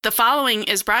The following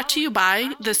is brought to you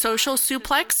by the Social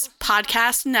Suplex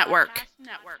Podcast Network.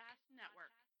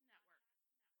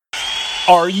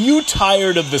 Are you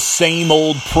tired of the same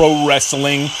old pro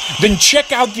wrestling? Then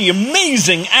check out the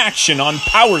amazing action on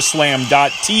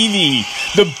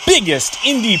Powerslam.tv, the biggest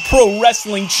indie pro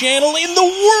wrestling channel in the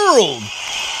world.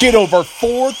 Get over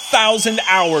 4,000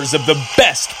 hours of the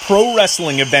best pro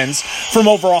wrestling events from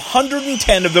over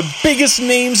 110 of the biggest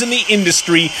names in the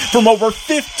industry from over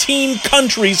 15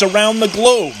 countries around the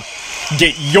globe.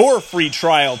 Get your free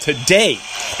trial today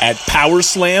at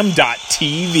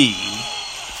Powerslam.tv.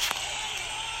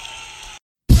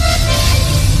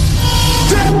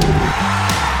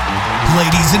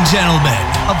 Ladies and gentlemen,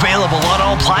 available on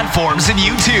all platforms and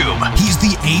YouTube. He's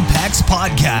the Apex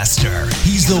Podcaster.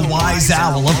 He's the wise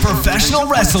owl of professional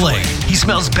wrestling. He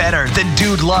smells better than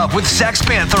Dude Love with Sex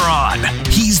Panther on.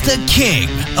 He's the king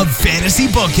of fantasy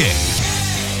booking.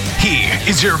 He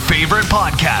is your favorite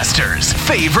podcaster's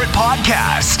favorite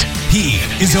podcast. He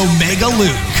is Omega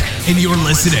Luke, and you're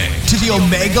listening to the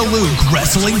Omega Luke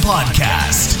Wrestling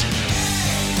Podcast.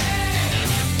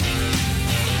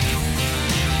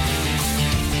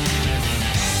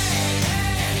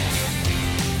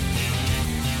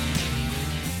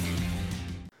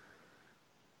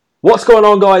 What's going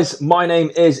on, guys? My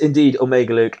name is indeed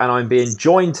Omega Luke, and I'm being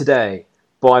joined today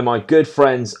by my good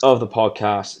friends of the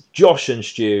podcast, Josh and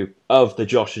Stu of the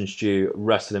Josh and Stu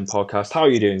Wrestling Podcast. How are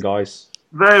you doing, guys?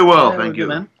 Very well, thank you.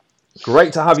 Man.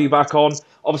 Great to have you back on.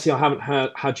 Obviously, I haven't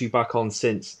had you back on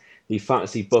since the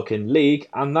Fantasy Booking League,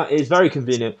 and that is very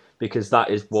convenient because that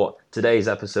is what today's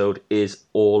episode is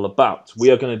all about.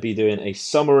 We are going to be doing a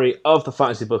summary of the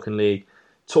Fantasy Booking League,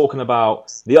 talking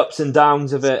about the ups and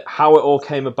downs of it, how it all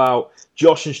came about,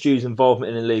 Josh and Stu's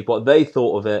involvement in the league, what they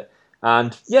thought of it,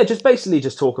 and yeah, just basically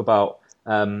just talk about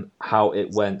how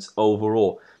it went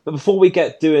overall. But before we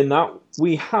get doing that,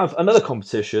 we have another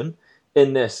competition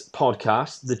in this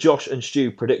podcast, the Josh and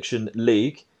Stu Prediction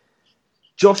League.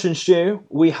 Josh and Stu,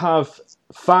 we have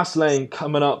Fastlane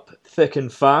coming up thick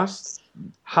and fast.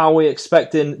 How are we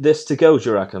expecting this to go,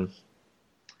 do you reckon?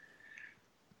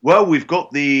 Well, we've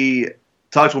got the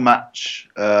title match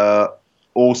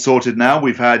all sorted now.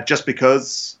 We've had Just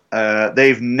Because.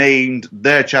 They've named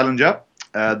their challenger.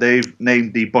 They've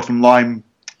named the Bottom Line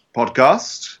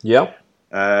podcast. Yeah.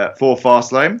 For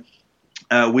Fastlane.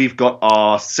 We've got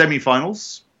our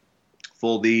semi-finals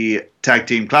for the Tag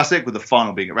Team Classic, with the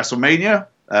final being at WrestleMania.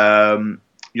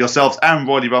 Yourselves and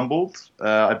Roddy Rumble.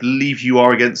 I believe you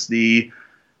are against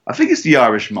I think it's the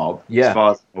Irish Mob, as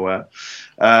far as I'm aware.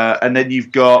 And then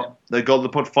they've got the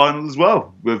pod final as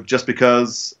well, with Just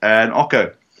Because and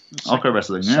Occo. Occo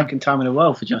Wrestling, yeah. Second time in a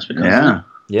row for Just Because. Yeah.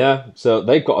 Yeah, so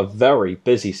they've got a very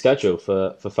busy schedule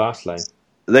for Fastlane.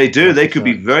 They do. They could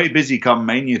be very busy come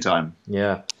Mania time.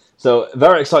 Yeah. So,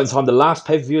 very exciting time. The last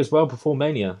pay-per-view as well before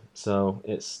Mania. So,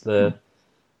 it's the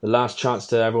last chance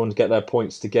to everyone to get their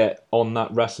points to get on that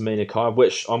WrestleMania card,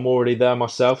 which I'm already there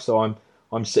myself, so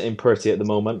I'm sitting pretty at the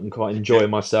moment and quite enjoying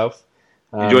myself.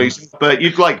 But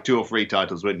you'd like 2 or 3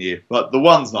 titles, wouldn't you? But the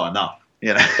one's not enough,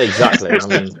 you know. Exactly. I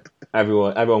mean,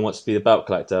 everyone wants to be the belt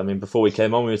collector. I mean, before we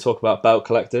came on, we were talking about belt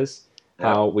collectors,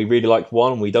 how we really like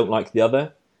one and we don't like the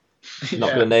other.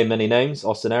 Not going to name any names,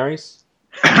 Austin Aries.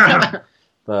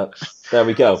 But there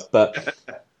we go. But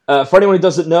for anyone who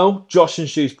doesn't know, Josh and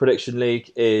Stu's Prediction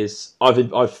League is...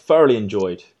 I've thoroughly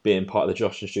enjoyed being part of the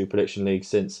Josh and Stu Prediction League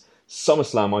since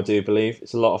SummerSlam, I do believe.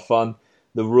 It's a lot of fun.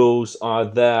 The rules are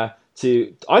there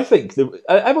to... I think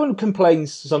everyone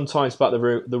complains sometimes about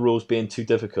the rules being too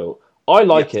difficult. I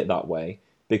like it that way,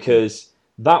 because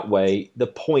that way the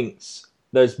points...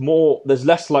 There's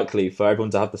less likely for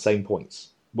everyone to have the same points,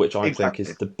 which I think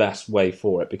is the best way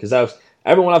for it, because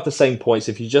everyone will have the same points.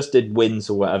 If you just did wins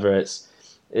or whatever,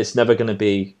 it's never going to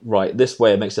be right. This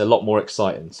way, it makes it a lot more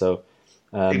exciting. So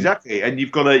exactly, and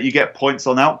you get points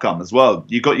on outcome as well.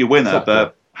 You got your winner,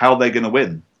 but how are they going to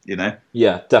win? You know?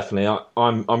 Yeah, definitely.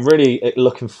 I'm really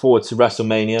looking forward to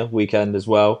WrestleMania weekend as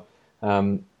well,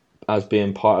 as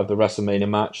being part of the WrestleMania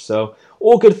match. So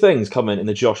all good things coming in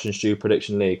the Josh and Stu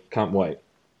Prediction League. Can't wait.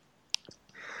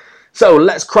 So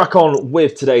let's crack on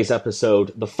with today's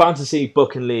episode. The Fantasy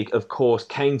Booking League, of course,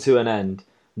 came to an end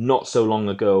not so long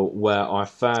ago, where our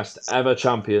first ever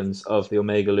champions of the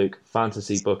Omega Luke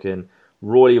Fantasy Booking,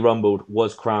 Royally Rumbled,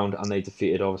 was crowned, and they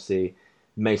defeated, obviously,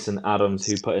 Mason Adams,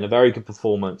 who put in a very good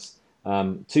performance.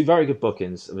 2 very good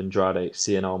bookings of Andrade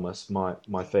Cien Almas,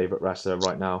 my favourite wrestler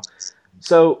right now.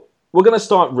 So we're going to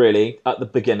start really at the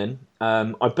beginning.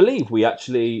 I believe we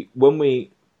actually, when we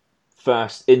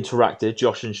first interacted,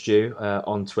 Josh and Stu,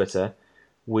 on Twitter,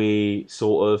 we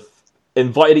sort of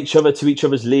invited each other to each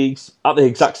other's leagues at the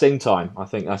exact same time. I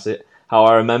think that's it. How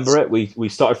I remember it. We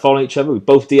started following each other. We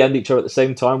both DM'd each other at the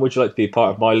same time. Would you like to be a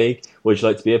part of my league? Would you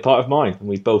like to be a part of mine? And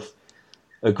we both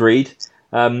agreed.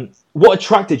 What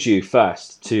attracted you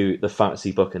first to the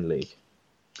Fantasy Booking League?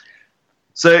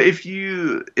 So if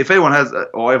anyone has,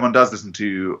 or everyone does listen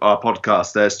to our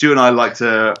podcast, Stu and I like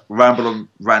to ramble and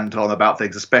rant on about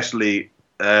things, especially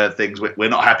things we're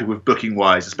not happy with booking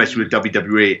wise, especially with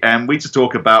WWE. And we just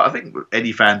talk about, I think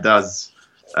any fan does,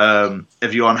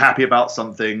 if you're unhappy about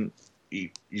something, you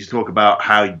talk about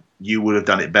how you would have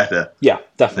done it better. Yeah,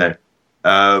 definitely.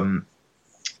 And,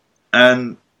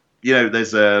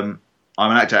 there's, I'm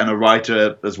an actor and a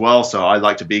writer as well, so I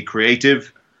like to be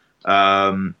creative.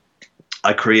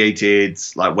 I created,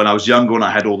 like, when I was younger and I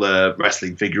had all the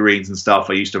wrestling figurines and stuff,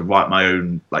 I used to write my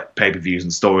own, like, pay-per-views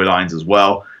and storylines as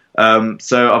well.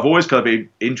 So I've always kind of been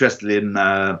interested in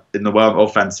the world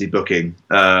of fantasy booking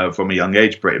from a young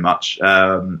age, pretty much.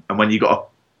 And when you got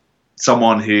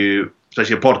someone who,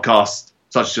 especially a podcast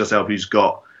such as yourself, who's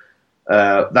got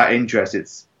that interest,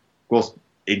 it's, of course,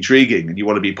 intriguing, and you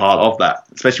want to be part of that,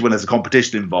 especially when there's a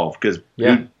competition involved, because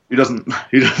who doesn't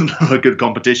love a good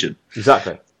competition?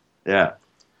 Exactly. Yeah.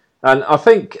 And I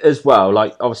think as well,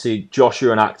 like, obviously, Josh,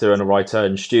 you're an actor and a writer,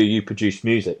 and Stu, you produce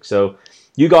music. So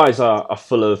you guys are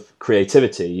full of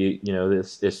creativity. You know,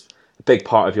 it's a big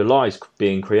part of your lives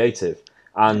being creative.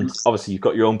 And obviously, you've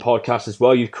got your own podcast as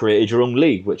well. You've created your own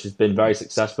league, which has been very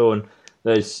successful. And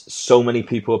there's so many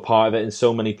people a part of it, and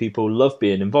so many people love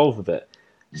being involved with it.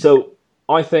 So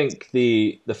I think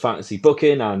the fantasy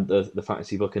booking and the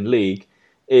fantasy booking league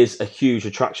is a huge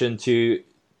attraction to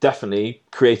definitely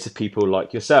creative people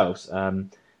like yourselves.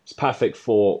 It's perfect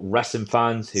for wrestling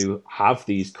fans who have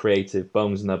these creative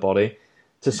bones in their body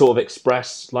to sort of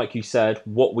express, like you said,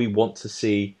 what we want to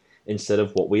see instead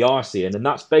of what we are seeing. And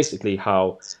that's basically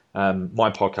how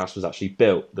my podcast was actually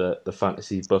built. The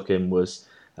fantasy booking was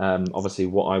obviously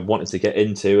what I wanted to get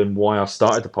into and why I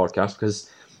started the podcast, because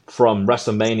from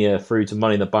WrestleMania through to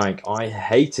Money in the Bank, I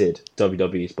hated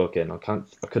WWE's booking. I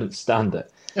couldn't stand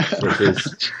it.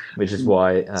 which is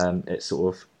why it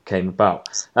sort of came about.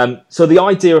 So the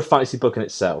idea of fantasy booking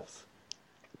itself,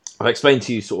 I've explained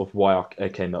to you sort of why I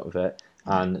came up with it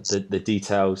and the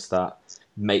details that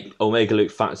make Omega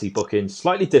Luke fantasy booking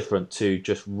slightly different to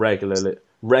just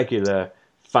regular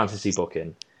fantasy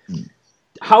booking.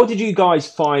 How did you guys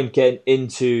find getting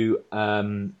into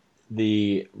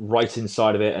the writing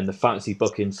side of it and the fantasy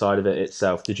booking side of it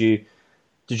itself? Did you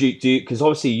because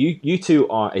obviously you two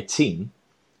are a team.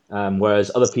 Whereas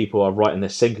other people are writing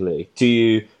this singly. Do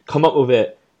you come up with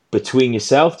it between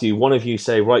yourself? Do one of you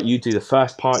say, right, you do the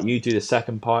first part, you do the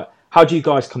second part? How do you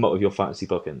guys come up with your fantasy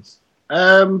bookings?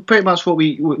 Pretty much what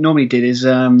we normally did is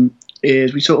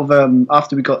we sort of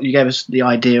after you gave us the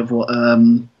idea of what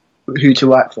who to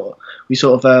write for, we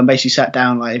sort of basically sat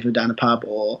down, like either down the pub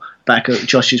or back at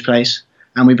Josh's place,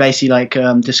 and we basically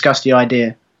discussed the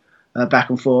idea back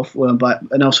and forth,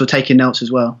 and also taking notes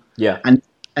as well. Yeah, and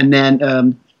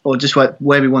then. Or just where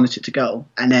we wanted it to go.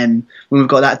 And then when we've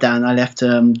got that down, I left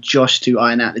Josh to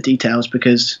iron out the details,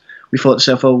 because we thought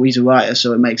to ourselves, he's a writer,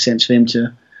 so it makes sense for him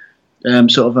to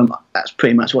that's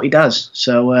pretty much what he does.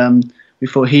 So we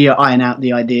thought he'd iron out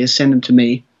the ideas, send them to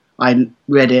me. I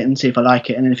read it and see if I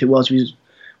like it. And then if it was, we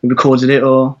recorded it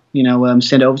or,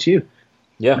 send it over to you.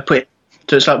 Yeah.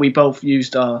 So it's like we both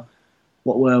used what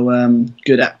we're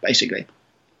good at, basically.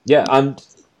 Yeah, and,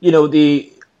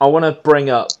 I want to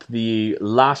bring up the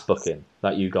last booking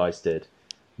that you guys did,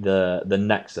 the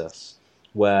Nexus,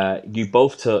 where you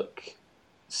both took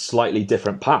slightly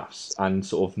different paths and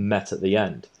sort of met at the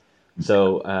end.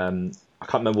 So I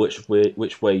can't remember which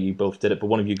way you both did it, but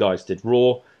one of you guys did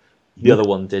Raw, the other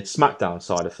one did SmackDown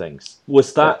side of things.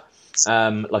 Was that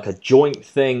like a joint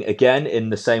thing again in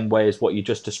the same way as what you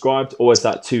just described, or is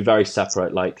that two very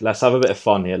separate? Like, let's have a bit of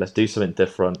fun here, let's do something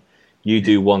different. You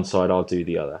do one side, I'll do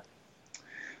the other.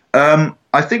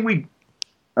 I think we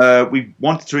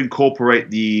wanted to incorporate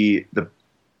the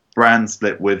brand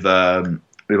split with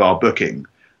our booking,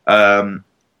 and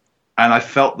I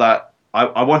felt that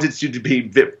I wanted Stu to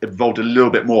be involved a little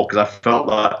bit more, because I felt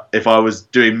that if I was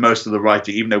doing most of the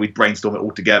writing, even though we'd brainstorm it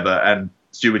all together, and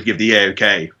Stu would give the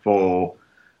okay for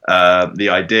the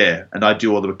idea, and I'd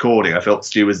do all the recording, I felt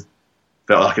Stu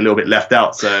felt like a little bit left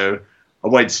out. So I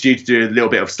wanted Stu to do a little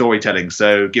bit of storytelling,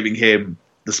 so giving him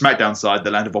the SmackDown side, the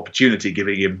land of opportunity,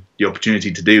 giving him the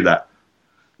opportunity to do that.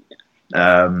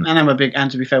 And I'm a big,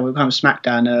 and to be fair, we come to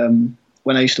SmackDown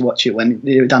when I used to watch it when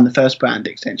they done the first brand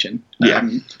extension.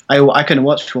 I couldn't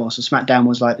watch Raw, so SmackDown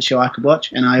was like the show I could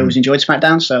watch, and I always enjoyed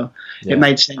SmackDown, so it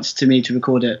made sense to me to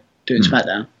record it doing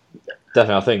SmackDown.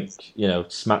 Definitely, I think,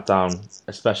 SmackDown,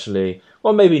 especially,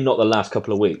 well, maybe not the last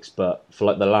couple of weeks, but for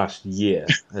like the last year,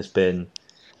 has been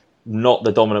not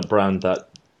the dominant brand that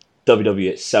WWE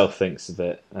itself thinks of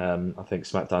it. I think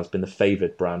SmackDown's been the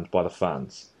favoured brand by the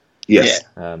fans. Yes.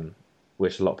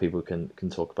 Which a lot of people can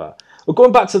talk about. Well,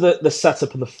 going back to the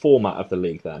setup and the format of the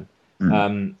league then.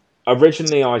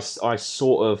 Originally, I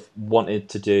sort of wanted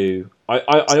to do...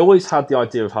 I always had the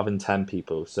idea of having 10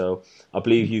 people, so I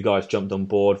believe you guys jumped on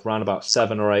board around about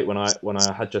 7 or 8 when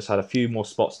I had just had a few more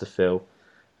spots to fill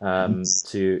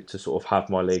to sort of have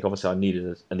my league. Obviously, I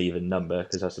needed an even number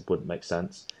because that wouldn't make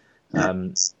sense.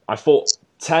 I thought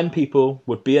 10 people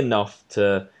would be enough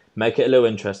to make it a little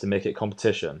interesting, make it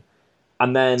competition.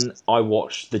 And then I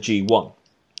watched the G1.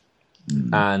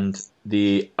 And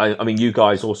I mean, you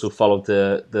guys also followed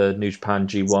the New Japan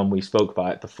G1. We spoke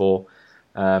about it before.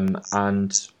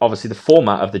 And obviously the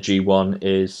format of the G1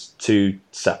 is 2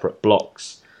 separate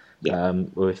blocks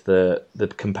with the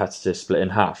competitors split in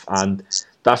half. And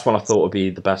that's when I thought would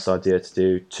be the best idea to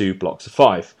do 2 blocks of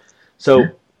 5. So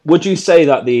would you say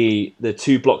that the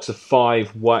 2 blocks of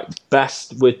 5 worked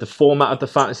best with the format of the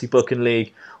Fantasy Booking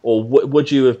League? Or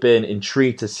would you have been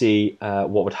intrigued to see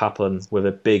what would happen with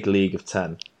a big league of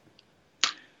 10?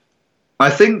 I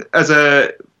think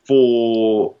if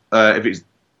it's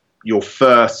your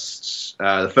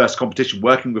the first competition,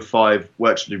 working with 5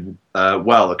 works really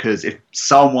well, because if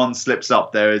someone slips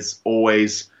up, there's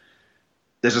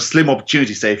a slim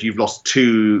opportunity. Say if you've lost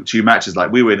two matches,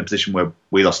 like we were in a position where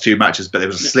we lost 2 matches, but there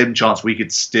was a slim chance we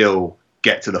could still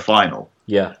get to the final.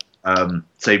 Yeah.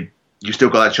 So you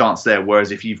still got that chance there.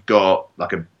 Whereas if you've got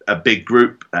like a big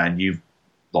group and you've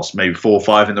lost maybe 4 or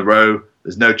 5 in a row,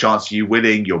 there's no chance of you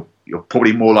winning. You're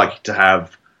probably more likely to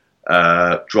have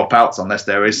dropouts unless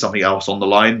there is something else on the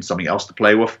line, something else to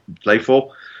play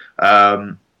for.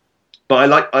 But I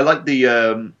like the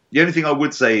only thing I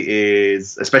would say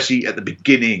is, especially at the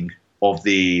beginning of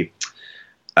the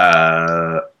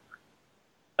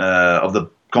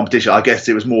competition, I guess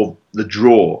it was more the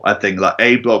draw. I think like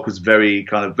A block was very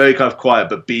kind of quiet,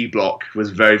 but B block was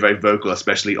very, very vocal,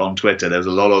 especially on Twitter. There was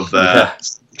a lot of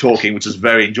talking, which was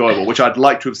very enjoyable, which I'd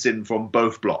like to have seen from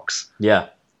both blocks. Yeah, to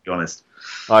be honest.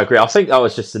 I agree. I think that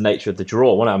was just the nature of the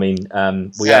draw, wasn't it? I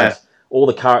mean, we had all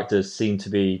the characters seemed to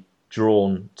be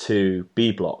drawn to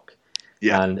B block,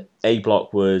 and A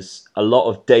block was a lot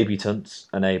of debutants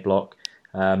and A block.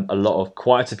 A lot of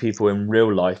quieter people in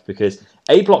real life, because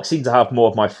A block seemed to have more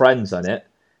of my friends in it,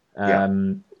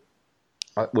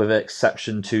 with the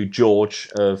exception to George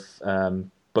of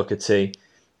Booker T,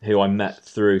 who I met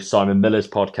through Simon Miller's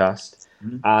podcast.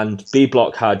 And B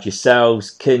block had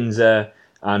yourselves, Kinzer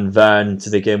and Vern to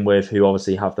begin with, who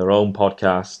obviously have their own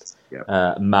podcast.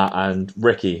 Matt and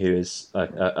Ricky, who is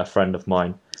a friend of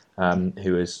mine,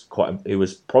 who was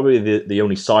probably the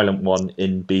only silent one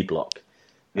in B block.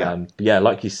 But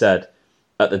like you said,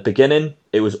 at the beginning,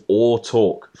 it was all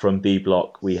talk from B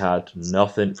block. We had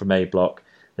nothing from A block.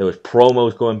 There was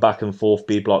promos going back and forth,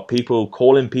 B block, people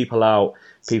calling people out,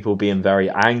 people being very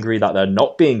angry that they're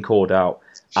not being called out,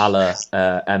 a la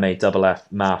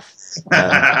MAFF,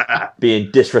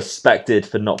 being disrespected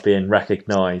for not being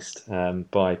recognised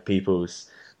by people's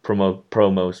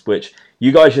promos, which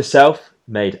you guys yourself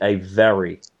made a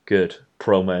very good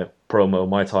promo,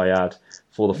 might I add,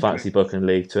 for the Fantasy Booking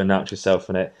League, to announce yourself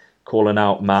in it, calling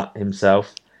out Matt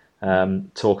himself,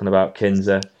 talking about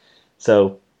Kinzer.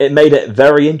 So it made it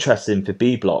very interesting for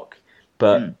B block,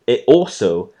 but it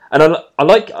also, and I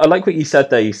like what you said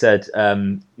there. You said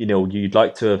you'd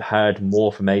like to have heard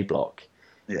more from A block.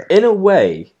 In a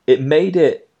way, it made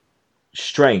it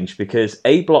strange, because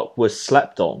A block was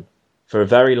slept on for a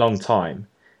very long time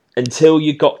until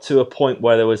you got to a point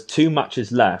where there was 2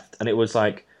 matches left, and it was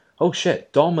like, oh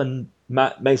shit, Dom and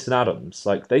Mason Adams,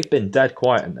 like, they've been dead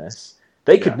quiet in this.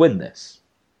 They could win this.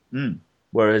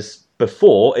 Whereas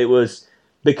before, it was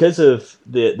because of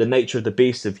the nature of the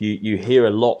beast. Of you hear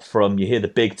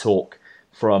the big talk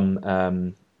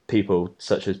from people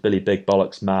such as Billy Big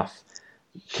Bollocks, Math,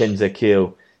 Kinzer,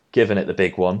 Keel, giving it the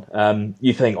big one.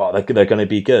 You think, oh, they're going to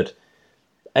be good.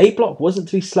 A block wasn't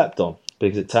to be slept on,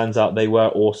 because it turns out they were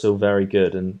also very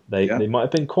good, and they might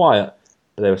have been quiet,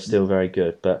 but they were still very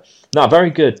good. But no, very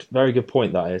good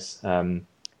point that is,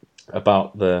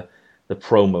 about the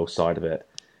promo side of it.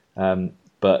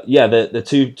 But yeah, the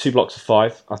two blocks of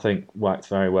 5 I think worked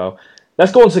very well.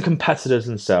 Let's go on to competitors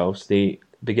themselves.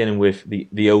 Beginning with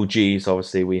the OGs.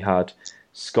 Obviously, we had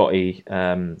Scotty,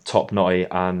 Top Knotty,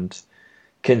 and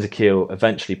Kinzer Keel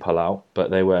eventually pull out,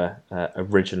 but they were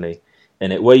originally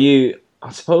in it. Were you?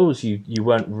 I suppose you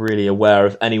weren't really aware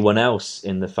of anyone else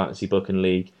in the Fantasy Booking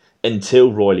League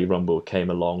until Royal Rumble came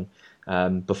along.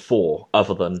 before,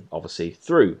 other than obviously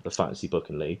through the Fantasy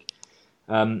Booking League.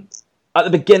 At the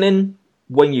beginning,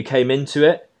 when you came into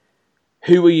it,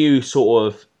 who were you sort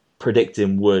of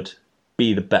predicting would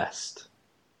be the best?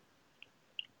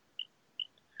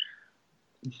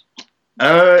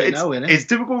 It's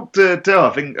difficult to tell. I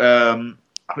think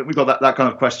we got that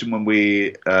kind of question when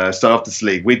we started off this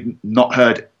league. We'd not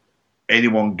heard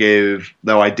anyone give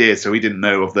their ideas, so we didn't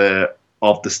know of the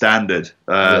standard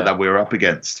that we were up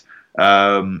against.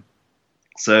 So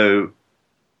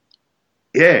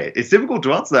it's difficult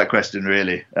to answer that question,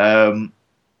 really.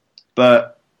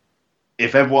 But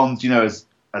if everyone's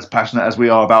as passionate as we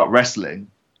are about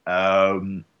wrestling,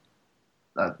 they're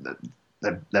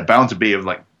bound to be of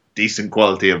like decent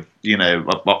quality of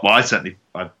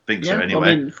I think so anyway.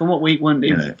 I mean, from what we went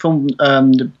from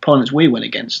the opponents we went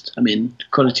against, I mean, the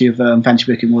quality of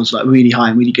fantasy booking was like really high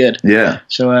and really good. Yeah.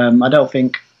 So I don't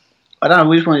know.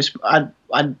 We just wanted.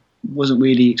 I wasn't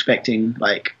really expecting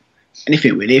like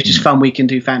anything really. It's just fun we can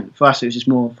do. For us, it was just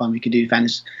more fun we could do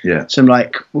fantasy. Yeah. So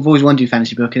we've always wanted to do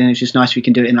fantasy booking, and it's just nice we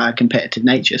can do it in like a competitive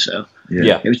nature. So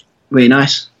it was really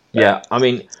nice. Yeah, I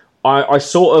mean, I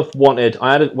sort of wanted.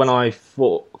 When I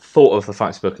thought of the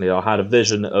Fantasy Booking League, I had a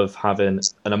vision of having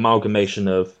an amalgamation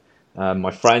of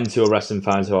my friends who are wrestling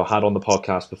fans who I had on the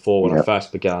podcast before when I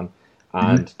first began,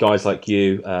 and guys like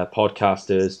you,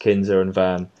 podcasters, Kinzer and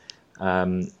Van,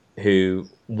 who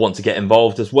want to get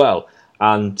involved as well.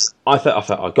 And I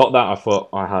thought I got that. I thought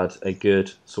I had a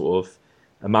good sort of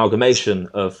amalgamation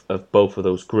of both of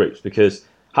those groups, because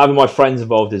having my friends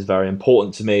involved is very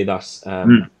important to me. That's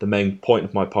the main point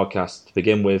of my podcast to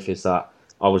begin with, is that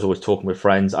I was always talking with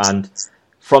friends. And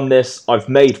from this, I've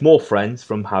made more friends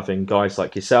from having guys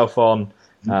like yourself on,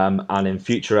 and in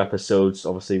future episodes,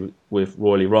 obviously with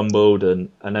Royally Rumbled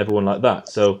and everyone like that.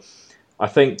 So I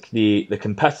think the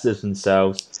competitors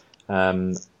themselves,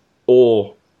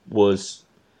 or was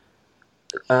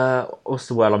what's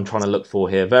the word I'm trying to look for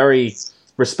here? Very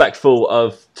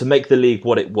respectful to make the league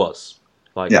what it was.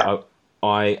 Like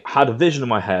I had a vision in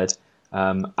my head,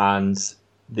 and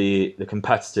the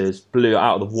competitors blew it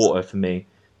out of the water for me,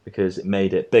 because it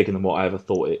made it bigger than what I ever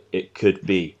thought it could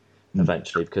be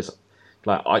eventually. Because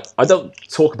like I don't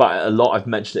talk about it a lot. I've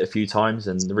mentioned it a few times,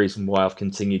 and the reason why I've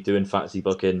continued doing fantasy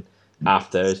booking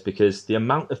after is because the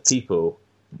amount of people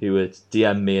who would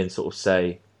DM me and sort of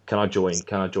say, Can I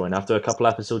join? After a couple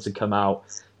episodes had come out,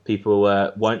 people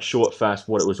weren't sure at first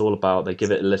what it was all about. They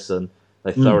give it a listen,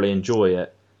 they thoroughly enjoy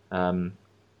it, and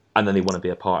then they want to be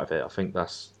a part of it. I think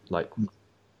that's like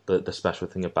the special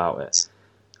thing about it.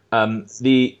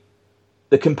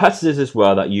 The competitors as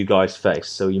well that you guys face.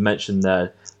 So you mentioned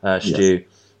there, Stu,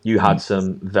 you had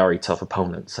some very tough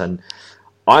opponents, and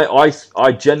I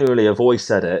genuinely have always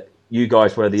said it. You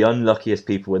guys were the unluckiest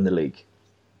people in the league.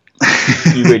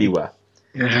 You really were.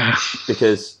 Yeah.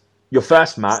 Because your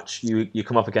first match, you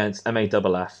come up against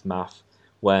MAFF, Math,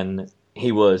 when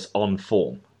he was on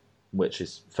form, which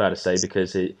is fair to say,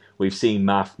 because we've seen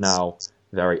Math now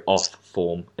very off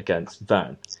form against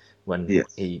Vern, when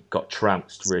he got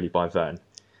trounced really by Vern.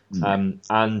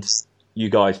 And you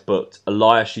guys booked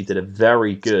Elias. You did a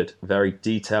very good, very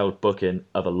detailed booking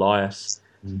of Elias,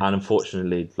 and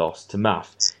unfortunately lost to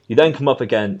Math. You then come up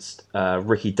against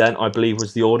Ricky Dent, I believe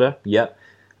was the order. Yep.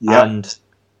 And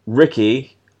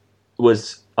Ricky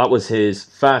that was his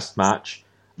first match,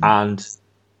 and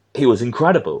he was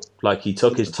incredible. Like, he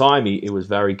took his time, he was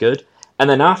very good. And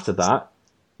then after that,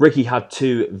 Ricky had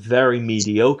two very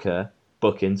mediocre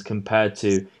bookings compared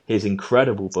to his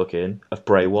incredible booking of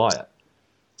Bray Wyatt.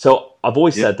 So I've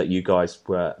always said that you guys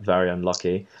were very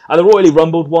unlucky. And the Royally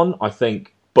Rumbled one, I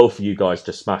think both of you guys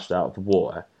just smashed it out of the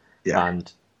water. Yeah.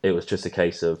 And it was just a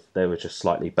case of they were just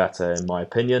slightly better, in my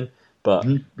opinion. But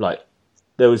like,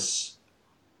 there was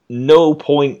no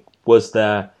point was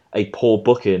there a poor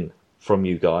booking from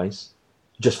you guys.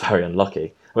 Just very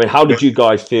unlucky. I mean, how did you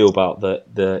guys feel about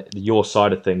your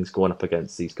side of things going up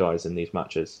against these guys in these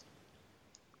matches?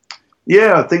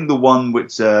 Yeah, I think the one that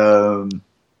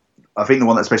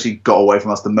especially got away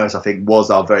from us the most, I think, was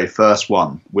our very first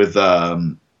one with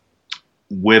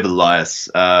Elias.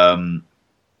 I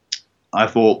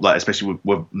thought, like, especially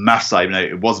with Math's side, even though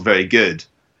it was very good,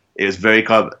 it was very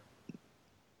kind of.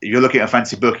 If you're looking at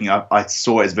fantasy booking, I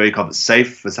saw it as very kind of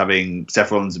safe as having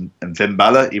Seth Rollins and Finn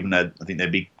Balor, even though I think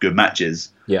they'd be good matches.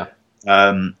 Yeah.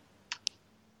 But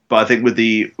I think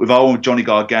with our own Johnny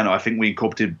Gargano, I think we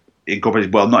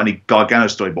incorporated well, not only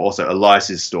Gargano's story, but also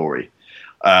Elias's story.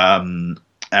 And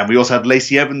we also had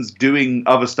Lacey Evans doing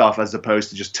other stuff as opposed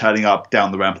to just turning up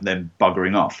down the ramp and then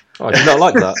buggering off. Oh, I did not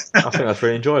like that. I think that's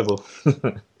really enjoyable.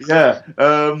 Yeah.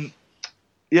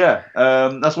 Yeah,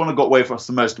 that's one that got away from us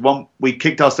the most. One, we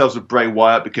kicked ourselves with Bray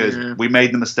Wyatt because we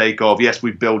made the mistake of, yes,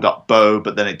 we build up Bo,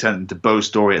 but then it turned into Bo's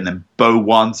story, and then Bo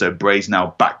won, so Bray's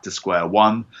now back to square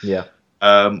one. Yeah.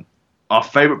 Our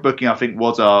favourite booking, I think,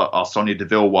 was our Sonya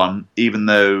Deville one, even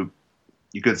though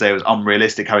you could say it was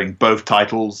unrealistic having both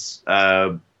titles,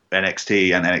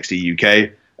 NXT and NXT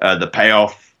UK. The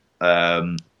payoff,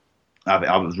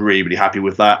 I was really, really happy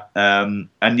with that. And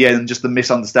just the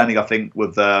misunderstanding, I think,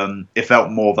 with it felt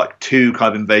more of like two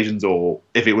kind of invasions, or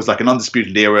if it was like an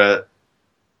Undisputed Era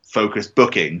focused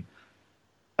booking,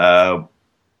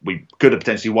 we could have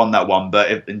potentially won that one.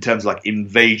 But in terms of like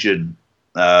invasion,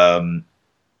 we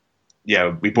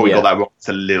probably got that wrong just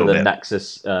a little bit. The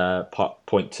Nexus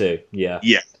point 2, yeah.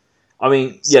 Yeah. I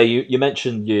mean, you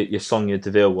mentioned your Sonya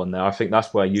Deville one there. I think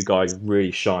that's where you guys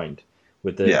really shined.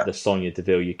 With the Sonya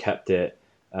Deville, you kept it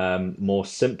more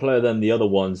simpler than the other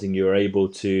ones, and you were able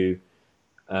to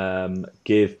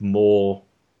give more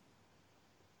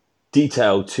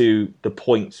detail to the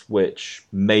points which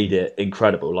made it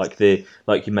incredible. Like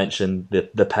you mentioned,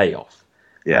 the payoff.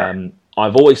 Yeah.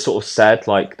 I've always sort of said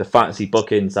like the fantasy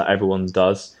bookings that everyone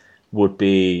does would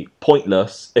be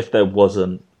pointless if there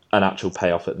wasn't an actual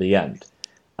payoff at the end.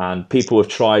 And people have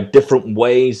tried different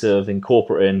ways of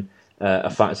incorporating a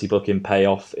fantasy booking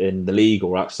payoff in the league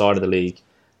or outside of the league.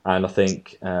 And I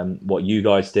think what you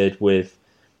guys did with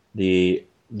the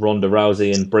Ronda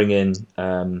Rousey and bringing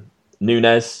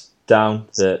Nunes down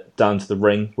to the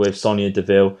ring with Sonya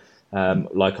Deville,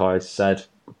 like I said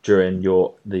during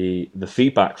the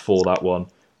feedback for that one,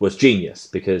 was genius,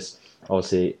 because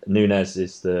obviously Nunes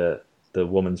is the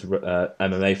woman's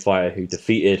MMA fighter who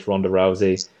defeated Ronda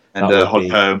Rousey. And Holly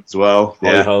Holmes as well.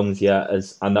 Holly Holmes,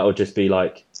 and that would just be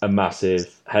like a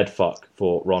massive head fuck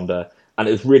for Ronda. And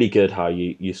it was really good how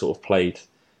you sort of played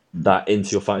that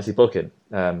into your fantasy booking,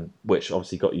 which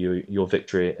obviously got you your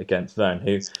victory against Vern,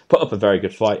 who put up a very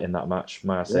good fight in that match,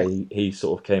 may I say. He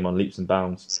sort of came on leaps and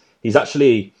bounds. He's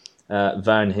actually,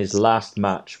 Vern, his last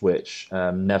match, which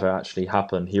never actually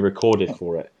happened, he recorded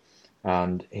for it.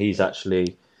 And he's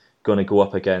actually going to go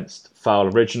up against Foul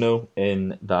Original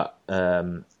in that...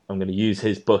 I'm going to use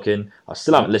his booking. I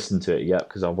still haven't listened to it yet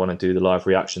because I want to do the live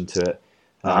reaction to it.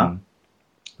 But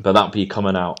that'll be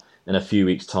coming out in a few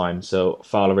weeks' time. So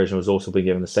Foul Original has also been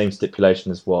given the same stipulation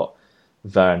as what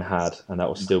Vern had, and that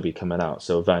will still be coming out.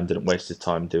 So Vern didn't waste his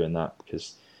time doing that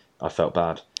because I felt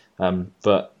bad.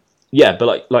 But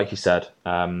like you said,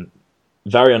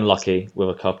 very unlucky with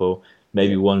a couple.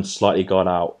 Maybe one slightly got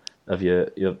out of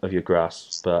your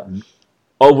grasp, but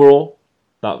overall,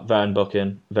 that Vern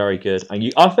booking, very good.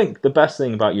 And I think the best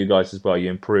thing about you guys as well,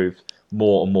 you improve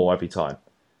more and more every time.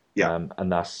 Yeah.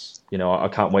 And that's, I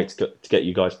can't wait to get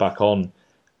you guys back on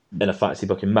in a fantasy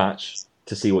booking match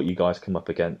to see what you guys come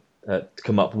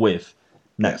up with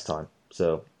next time.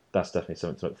 So that's definitely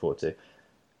something to look forward to.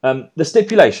 The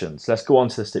stipulations. Let's go on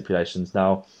to the stipulations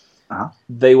now.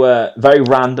 They were very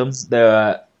random. They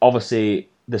were obviously,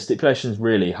 the stipulations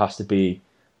really has to be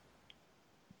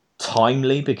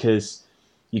timely, because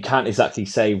you can't exactly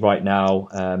say right now,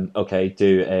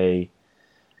 do a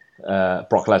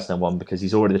Brock Lesnar one, because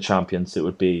he's already the champion, so it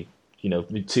would be,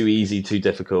 too easy, too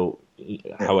difficult,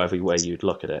 however way you'd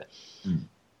look at it.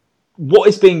 What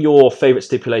has been your favourite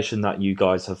stipulation that you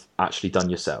guys have actually done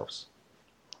yourselves?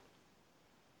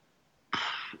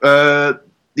 The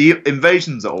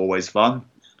invasions are always fun,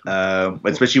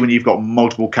 especially when you've got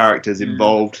multiple characters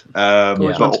involved.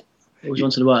 Always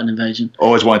wanted to write an invasion.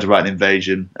 Always wanted to write an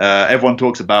invasion. Everyone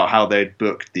talks about how they'd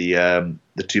booked the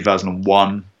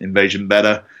 2001 invasion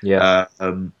better. Yeah.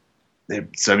 There's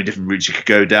so many different routes you could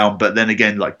go down. But then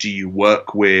again, like, do you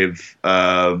work with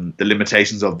the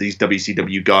limitations of these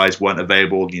WCW guys weren't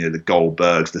available? The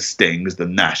Goldbergs, the Stings, the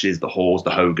Nashes, the Halls,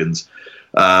 the Hogans.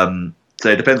 So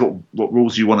it depends what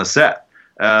rules you want to set.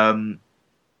 But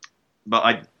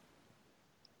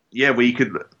where you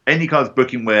could, any kind of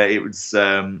booking where it was,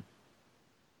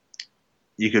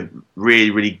 you could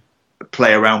really, really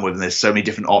play around with, and there's so many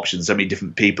different options, so many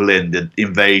different people in the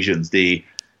invasions, the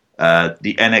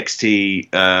NXT.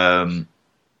 I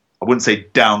wouldn't say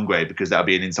downgrade, because that would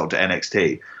be an insult to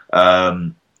NXT.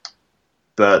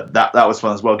 But that was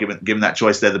fun as well, given that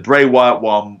choice there. The Bray Wyatt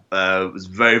one was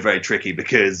very, very tricky,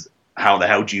 because how the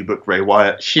hell do you book Bray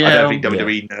Wyatt? I don't think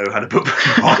WWE know how to book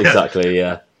Bray Wyatt. Exactly,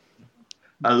 yeah.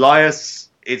 Elias,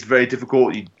 it's very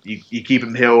difficult. You keep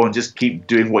him heel and just keep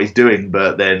doing what he's doing,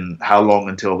 but then how long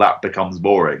until that becomes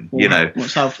boring?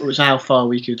 It's how far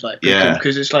we could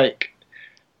because it's like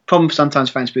problem sometimes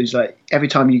fans is like every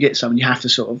time you get someone, you have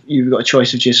to you've got a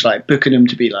choice of just like booking them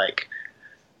to be like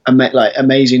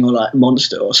amazing or like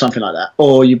monster or something like that,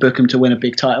 or you book them to win a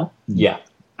big title. Yeah.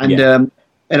 And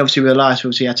and obviously with Elias,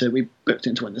 we booked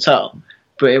him to win the title,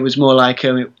 but it was more like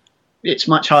it's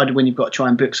much harder when you've got to try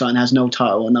and book someone that has no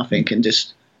title or nothing and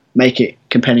just make it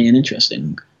compelling and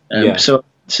interesting. So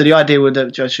the idea with the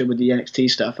NXT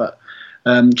stuff that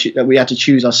we had to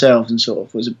choose ourselves and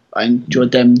sort of I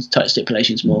enjoyed them type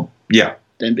stipulations more. Yeah.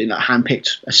 Than being like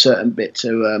handpicked a certain bit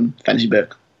to fantasy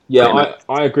book. Yeah,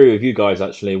 I agree with you guys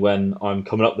actually. When I'm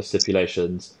coming up with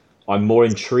stipulations, I'm more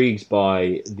intrigued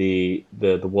by the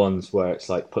ones where it's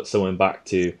like put someone back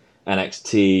to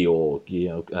NXT or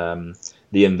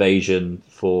the invasion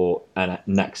for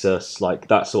Nexus, like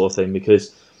that sort of thing,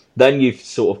 because then you've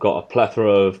sort of got a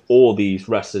plethora of all these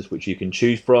wrestlers which you can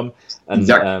choose from, and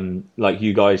Exactly. like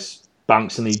you guys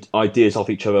bouncing the ideas off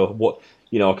each other. What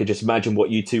I could just imagine what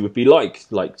you two would be like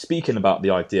speaking about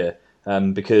the idea,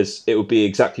 because it would be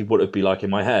exactly what it would be like in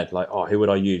my head. Like, who would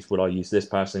I use? Would I use this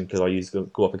person? Could I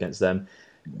go up against them?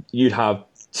 You'd have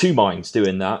two minds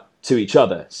doing that to each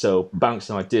other, so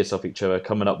bouncing ideas off each other,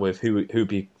 coming up with who'd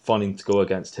be fun to go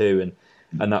against who,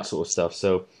 and that sort of stuff.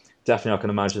 So definitely, I can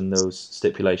imagine those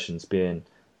stipulations being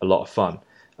a lot of fun.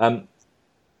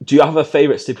 Do you have a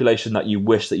favourite stipulation that you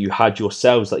wish that you had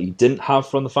yourselves that you didn't have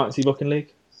from the Fantasy Booking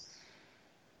League?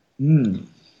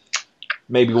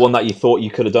 Maybe one that you thought you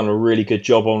could have done a really good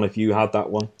job on if you had that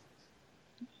one.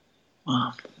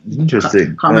 Wow.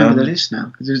 Interesting. Can't remember the list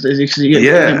now. Cause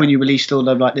when you released all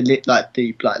of the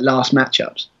last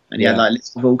matchups, and you had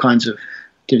lists of all kinds of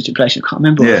different stipulations. I can't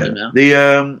remember all of them now.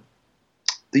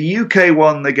 The UK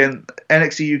one again,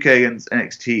 NXT UK against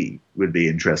NXT would be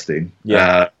interesting.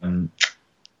 Yeah.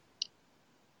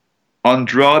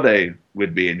 Andrade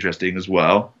would be interesting as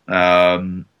well.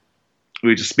 We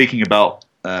were just speaking about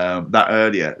that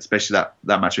earlier, especially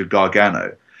that match with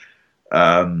Gargano.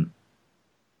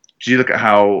 Did you look at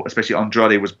how, especially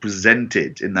Andrade was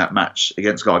presented in that match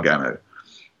against Gargano?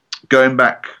 Going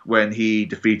back when he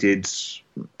defeated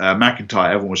McIntyre,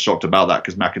 everyone was shocked about that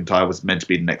because McIntyre was meant to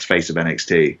be the next face of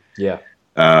NXT. Yeah.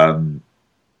 And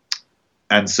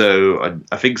so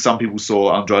I think some people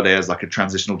saw Andrade as like a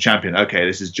transitional champion. Okay,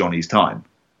 this is Johnny's time.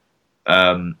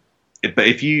 But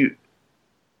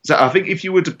I think if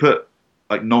you were to put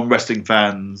like non-wrestling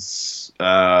fans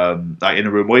like in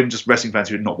a room, or even just wrestling fans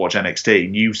who did not watch NXT,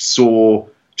 and you saw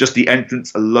just the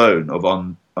entrance alone of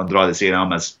Andrade Cien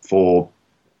Almas for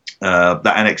that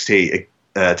NXT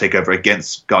takeover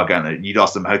against Gargano, you'd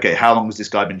ask them, okay, how long has this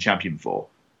guy been champion for?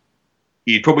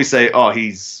 You'd probably say,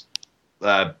 he's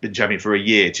been champion for a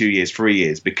year, 2 years, 3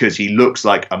 years, because he looks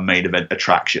like a main event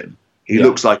attraction. He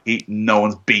looks like no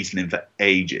one's beaten him for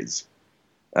ages.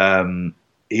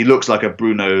 He looks like a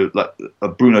Bruno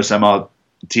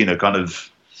Sammartino kind of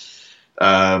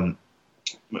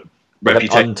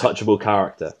reputation. An untouchable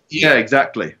character. Yeah,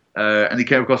 exactly. And he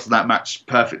came across in that match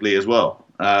perfectly as well.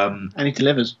 And he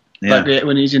delivers. Yeah. Like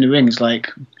when he's in the ring, it's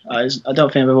like I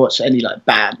don't think I've ever watched any like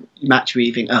bad match where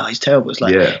you think, he's terrible. It's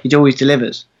like he always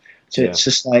delivers. So it's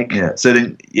just like So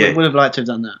then would have liked to have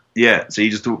done that. Yeah. So you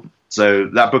just thought, so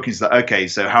that booking's like, okay,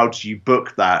 so how did you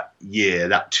book that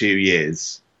 2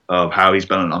 years of how he's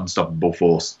been an unstoppable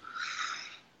force?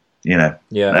 Yeah,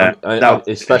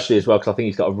 especially as well because I think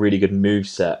he's got a really good move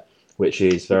set, which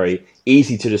is very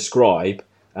easy to describe,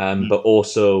 but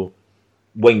also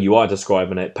when you are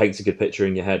describing it, paints a good picture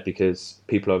in your head because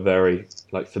people are very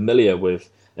familiar with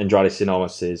Andrade Cien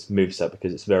Almas' moveset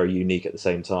because it's very unique at the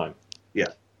same time. Yeah.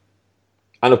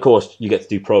 And of course, you get to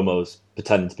do promos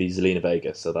pretending to be Zelina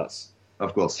Vega, so that's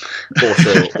of course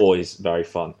also always very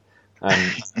fun.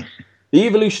 The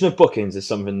evolution of bookings is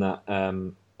something that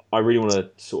I really want to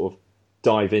sort of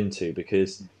dive into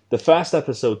because the first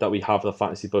episode that we have of the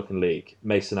Fantasy Booking League,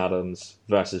 Mason Adams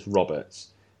versus Roberts,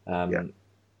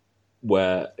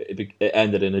 where it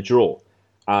ended in a draw.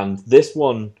 And this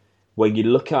one, when you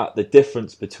look at the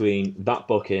difference between that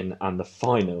booking and the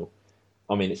final,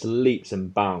 I mean, it's leaps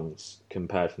and bounds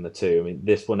compared from the two. I mean,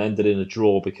 this one ended in a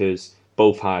draw because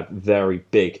both had very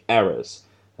big errors.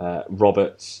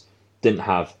 Roberts didn't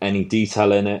have any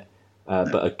detail in it,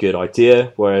 but a good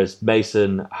idea, whereas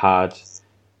Mason had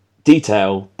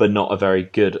detail, but not a very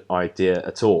good idea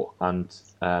at all. And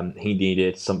he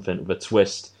needed something with a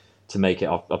twist to make it.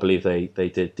 I believe they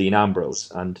did Dean Ambrose,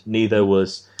 and neither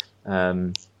was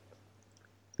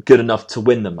good enough to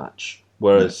win the match.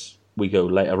 Whereas we go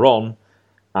later on,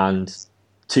 and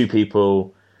two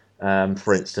people,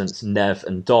 for instance, Nev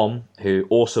and Dom, who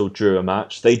also drew a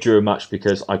match. They drew a match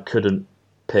because I couldn't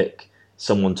pick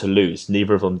someone to lose.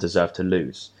 Neither of them deserved to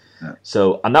lose. Yeah.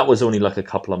 So, and that was only like a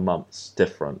couple of months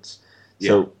difference. Yeah.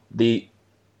 So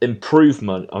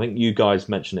improvement, I think you guys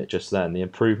mentioned it just then, the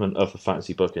improvement of the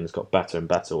fantasy booking has got better and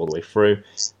better all the way through,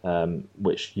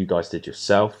 which you guys did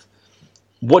yourself.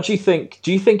 What do you think?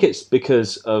 Do you think it's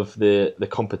because of the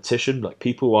competition? Like,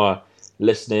 people are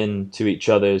listening to each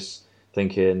other's,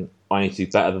 thinking, I need to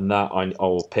do better than that,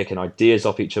 or picking ideas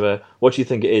off each other? What do you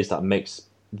think it is that makes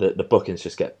the bookings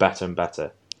just get better and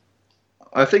better?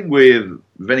 I think with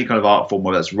any kind of art form,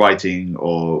 whether that's writing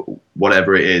or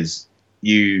whatever it is,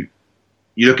 you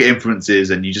look at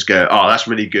influences and you just go, oh, that's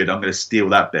really good, I'm going to steal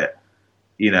that bit.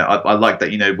 I like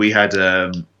that. We had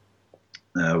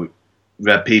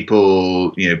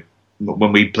people,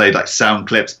 when we played like sound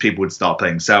clips, people would start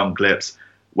playing sound clips.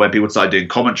 When people started doing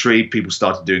commentary, people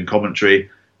started doing commentary,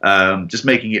 just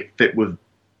making it fit with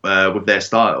their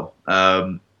style,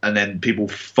 and then people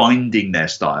finding their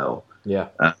style. Yeah.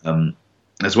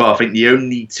 As well, I think the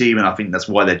only team, and I think that's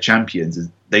why they're champions, is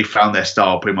they found their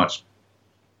style pretty much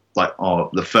like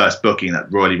the first booking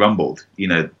that Royally Rumbled.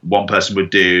 One person would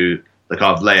do the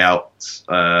kind of layouts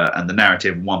and the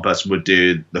narrative, and one person would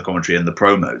do the commentary and the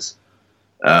promos.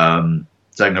 So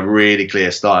having a really clear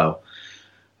style.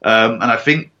 And I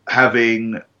think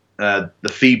having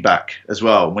the feedback as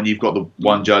well, when you've got the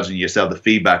one judge and yourself, the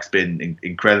feedback's been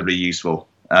incredibly useful.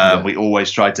 We always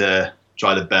try to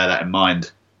bear that in mind.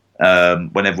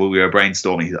 Whenever we were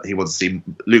brainstorming,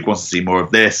 Luke wants to see more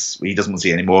of this. He doesn't want to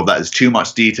see any more of that. There's too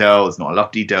much detail. There's not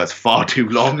enough detail. It's far too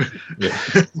long.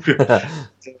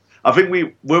 I think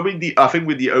we're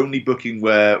the only booking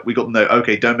where we got to know,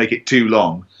 okay, don't make it too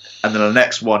long. And then the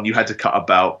next one you had to cut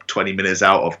about 20 minutes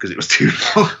out of because it was too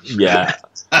long. Yeah,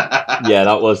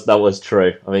 that was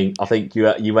true. I mean, I think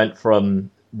you went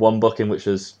from one booking which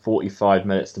was 45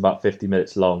 minutes to about 50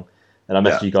 minutes long, and I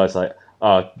messaged you guys like,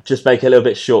 just make it a little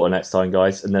bit shorter next time,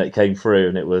 guys. And then it came through,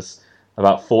 and it was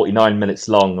about 49 minutes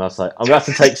long. And I was like, I'm gonna have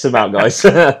to take some out, guys.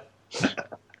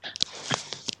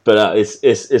 But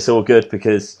it's all good,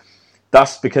 because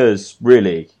that's because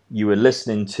really you were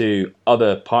listening to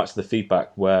other parts of the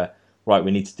feedback where, right,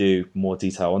 we need to do more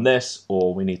detail on this,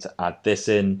 or we need to add this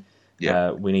in.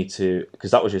 Yeah. We need to,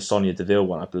 because that was your Sonya Deville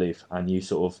one, I believe, and you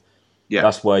sort of. Yeah.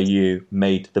 That's where you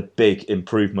made the big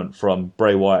improvement from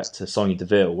Bray Wyatt to Sonya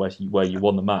Deville, where you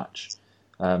won the match,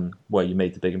 where you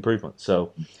made the big improvement.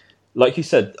 So, like you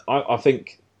said, I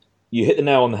think you hit the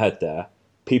nail on the head there.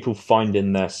 People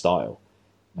finding their style.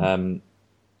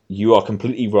 You are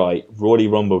completely right. Royally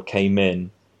Rumble came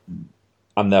in,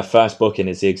 and their first booking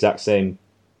is the exact same,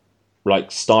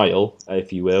 like, style,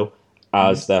 if you will,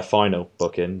 as their final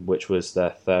booking, which was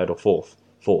their third or fourth.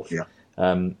 Yeah.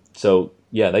 So.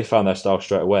 Yeah, they found their style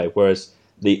straight away. Whereas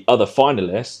the other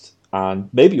finalists, and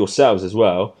maybe yourselves as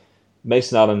well,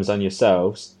 Mason Adams and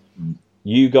yourselves,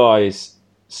 you guys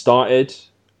started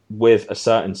with a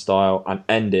certain style and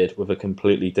ended with a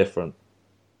completely different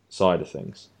side of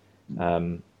things.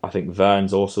 I think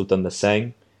Vern's also done the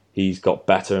same. He's got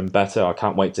better and better. I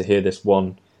can't wait to hear this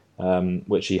one,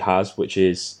 which he has, which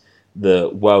is the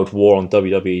World War on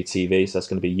WWE TV. So that's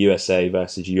going to be USA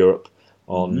versus Europe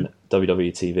on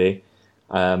WWE TV.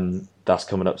 That's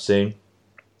coming up soon,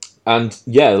 and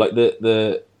yeah, like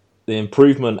the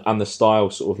improvement and the style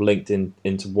sort of linked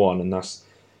into one, and that's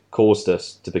caused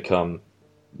us to become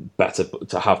better,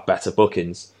 to have better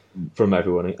bookings from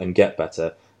everyone and get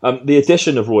better. The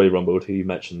addition of Royally Rumbled, who you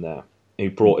mentioned there, who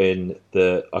brought in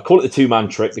I call it the 2-man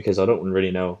trick because I don't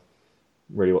really know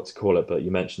what to call it, but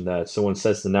you mentioned there, someone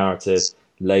says the narrative,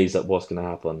 lays up what's going to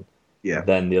happen. Yeah.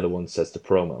 Then the other one says the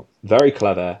promo. Very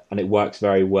clever, and it works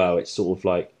very well. It's sort of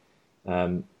like,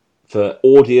 for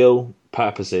audio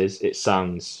purposes, it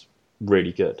sounds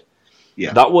really good.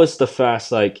 Yeah. That was the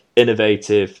first like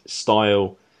innovative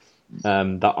style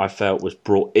that I felt was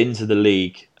brought into the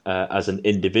league as an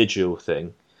individual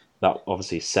thing that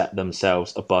obviously set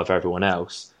themselves above everyone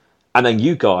else. And then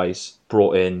you guys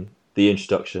brought in the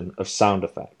introduction of sound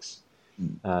effects.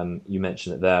 You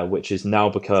mentioned it there, which has now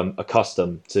become a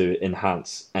custom to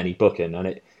enhance any booking,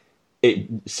 and it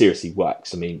seriously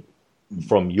works. I mean,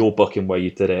 from your booking where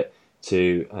you did it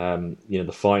to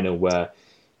the final where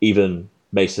even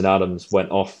Mason Adams went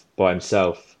off by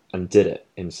himself and did it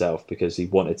himself because he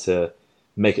wanted to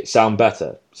make it sound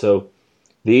better. So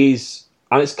it's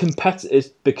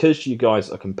because you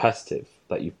guys are competitive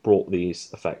that you've brought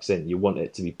these effects in. You want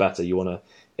it to be better. You want to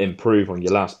improve on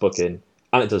your last booking.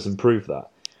 And it does improve that.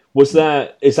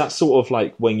 Is that sort of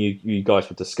like when you guys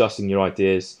were discussing your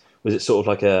ideas, was it sort of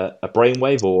like a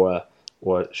brainwave or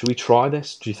should we try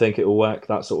this? Do you think it will work,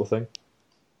 that sort of thing?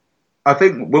 I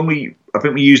think we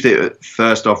used it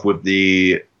first off with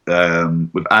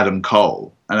with Adam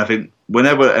Cole. And I think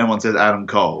whenever anyone says Adam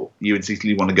Cole, you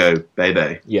instinctively want to go,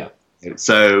 baby. Yeah.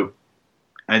 So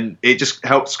and it just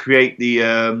helps create the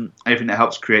anything that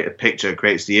helps create a picture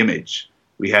creates the image.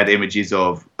 We had images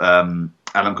of Alan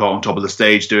Cole on top of the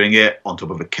stage doing it, on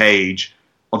top of a cage,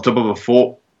 on top of a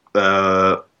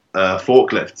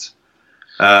forklift.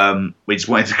 We just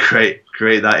wanted to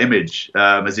create that image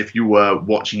as if you were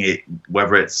watching it,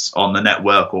 whether it's on the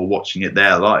network or watching it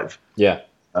there live. Yeah.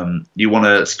 You want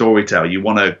to storytell. You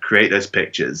want to create those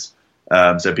pictures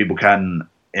so people can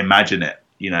imagine it,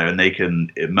 and they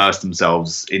can immerse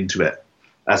themselves into it,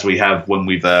 as we have when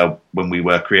we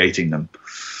were creating them.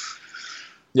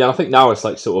 Yeah, I think now it's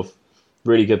like sort of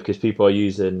really good because people are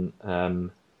using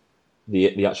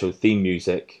the actual theme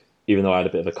music, even though I had a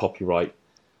bit of a copyright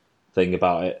thing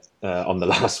about it on the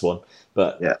last one.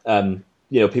 But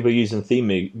people are using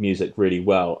theme music really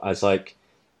well as like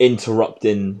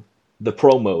interrupting the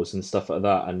promos and stuff like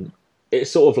that, and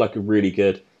it's sort of like a really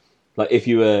good, like if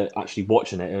you were actually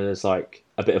watching it, it's like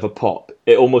a bit of a pop.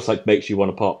 It almost like makes you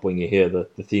want to pop when you hear the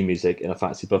theme music in a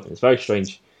fantasy booking. It's a very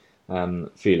strange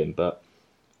feeling, but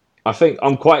I think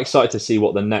I'm quite excited to see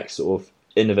what the next sort of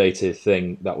innovative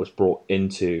thing that was brought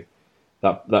into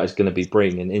that is going to be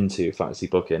bringing into fantasy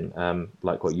booking,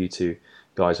 like what you two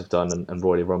guys have done and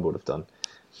Royally Rumbled have done.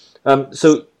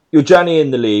 So your journey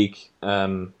in the league,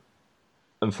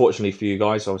 unfortunately for you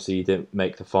guys, obviously you didn't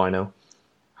make the final.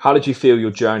 How did you feel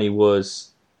your journey was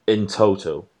in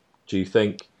total? Do you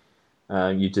think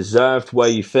you deserved where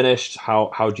you finished?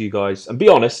 How do you guys? And be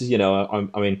honest,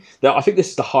 I think this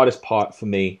is the hardest part for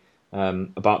me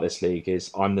about this league is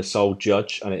I'm the sole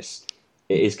judge, and it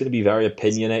is going to be very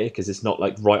opinionated because it's not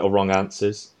like right or wrong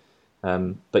answers.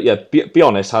 But yeah, be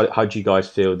honest. How do you guys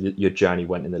feel your journey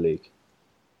went in the league?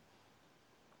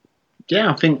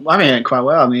 Yeah, I think it went quite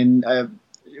well. I mean,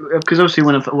 because obviously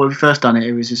when we first done it,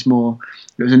 it was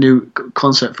a new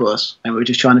concept for us, and we were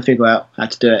just trying to figure out how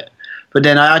to do it. But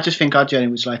then I just think our journey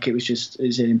was like it was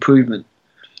an improvement.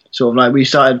 Sort of like we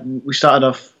started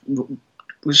off, we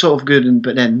were sort of good,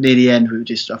 but then near the end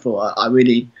I thought I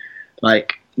really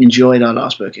like enjoyed our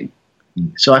last booking.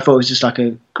 So I thought it was just like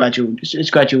a gradual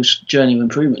journey of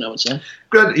improvement, I would say.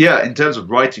 Good, yeah. In terms of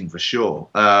writing, for sure.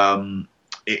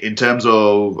 In terms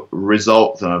of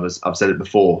results, and I've said it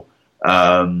before.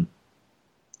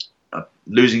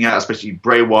 Losing out, especially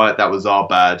Bray Wyatt, that was our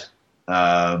bad.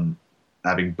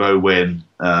 Having Bo win,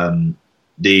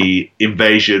 the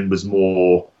invasion was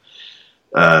more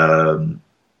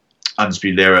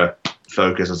Undisputed Era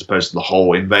focus as opposed to the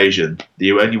whole invasion.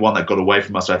 The only one that got away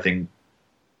from us, I personally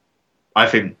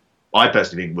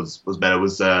think was better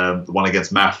was the one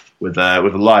against Math with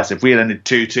Elias. If we had ended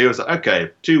 2-2, it's like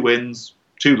okay, 2 wins,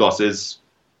 2 losses,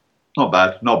 not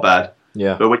bad.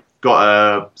 Yeah. But when you've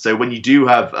got when you do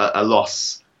have a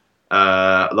loss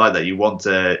like that,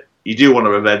 you do want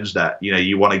to revenge that.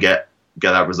 You want to get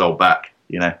that result back.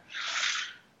 Yeah,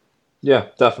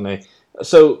 definitely.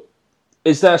 So,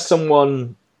 is there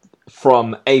someone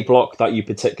from A Block that you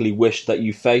particularly wish that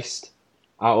you faced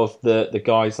out of the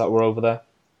guys that were over there?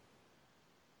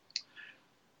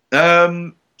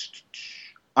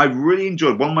 I really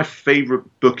enjoyed one of my favourite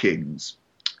bookings.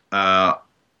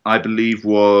 I believe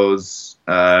was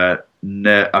I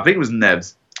think it was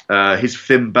Nev's. His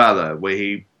Finn Balor, where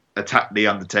he attacked the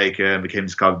Undertaker and became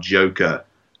this kind of Joker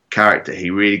character. He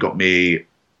really got me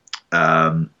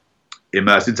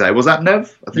immersed into it. Was that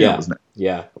Nev? I think it was Nev.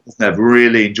 Yeah. Nev.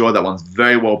 Really enjoyed that one. It's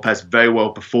very well paced, very well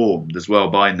performed as well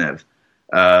by Nev.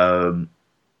 And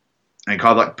kind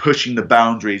of like pushing the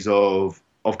boundaries of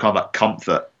kind of like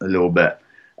comfort a little bit,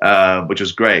 which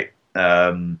was great.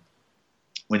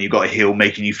 When you've got a heel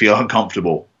making you feel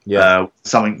uncomfortable. Yeah.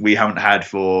 Something we haven't had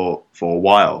for a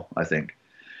while, I think.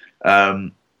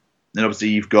 And obviously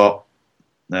you've got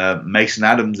Mason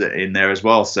Adams in there as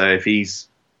well. So if he's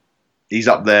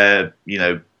up there,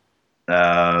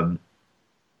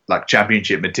 like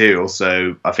championship material.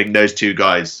 So I think those 2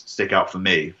 guys stick out for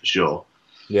me for sure.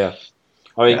 Yeah.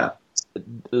 I mean,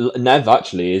 Nev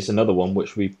actually is another one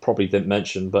which we probably didn't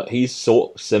mention, but he's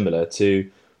sort of similar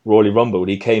to Royally Rumbled.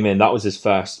 He came in, that was his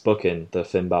first booking, the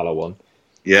Finn Balor one.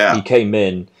 Yeah. He came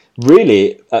in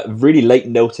really late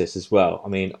notice as well. I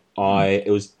mean,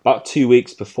 it was about 2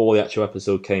 weeks before the actual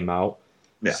episode came out.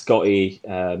 Yeah. Scotty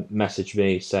messaged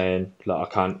me saying,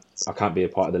 "Look, I can't be a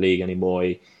part of the league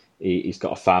anymore. He's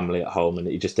got a family at home and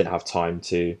he just didn't have time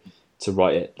to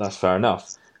write it." That's fair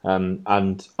enough.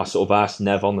 And I sort of asked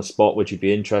Nev on the spot, "Would you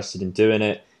be interested in doing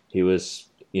it?" He was,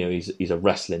 he's a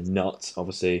wrestling nut,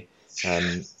 obviously.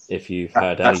 If you've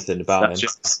heard anything about him,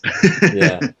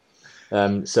 yeah.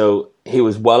 So he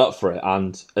was well up for it,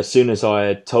 and as soon as I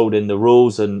had told him the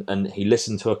rules, and he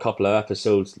listened to a couple of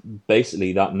episodes,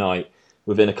 basically that night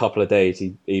within a couple of days,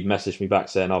 he messaged me back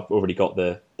saying, "I've already got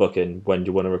the booking. When do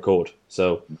you want to record?"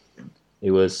 So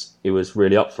he was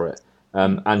really up for it,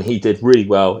 and he did really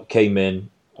well. Came in,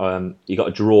 he got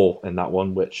a draw in that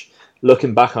one, which,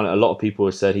 looking back on it, a lot of people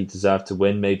have said he deserved to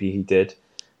win. Maybe he did.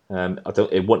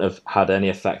 It wouldn't have had any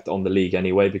effect on the league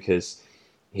anyway, because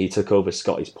he took over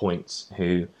Scotty's points,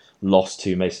 who lost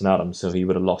to Mason Adams, so he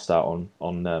would have lost out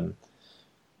on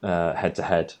head to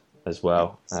head as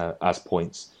well as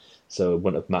points. So it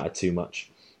wouldn't have mattered too much.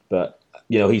 But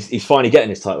he's finally getting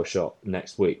his title shot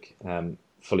next week.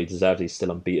 Fully deserved. He's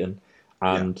still unbeaten,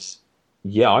 and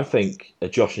I think a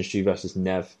Josh and Stu versus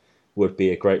Nev would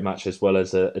be a great match, as well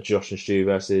as a Josh and Stu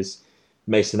versus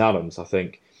Mason Adams. I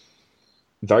think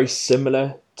very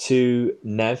similar to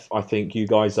Nev. I think you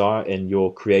guys are in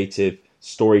your creative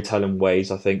storytelling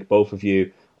ways. I think both of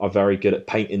you are very good at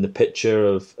painting the picture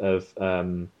of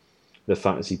the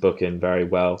fantasy booking very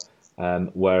well.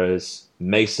 Whereas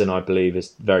Mason, I believe,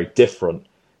 is very different.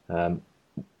 And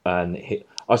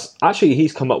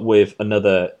he's come up with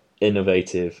another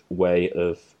innovative way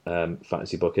of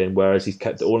fantasy booking, whereas he's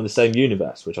kept it all in the same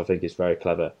universe, which I think is very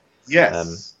clever.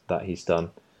 Yes. That he's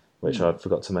done, which I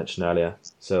forgot to mention earlier.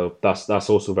 So that's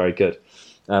also very good.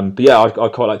 But yeah, I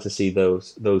quite like to see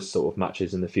those sort of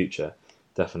matches in the future.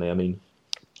 Definitely. I mean,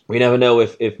 we never know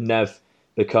if Nev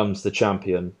becomes the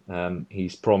champion.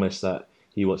 He's promised that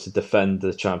he wants to defend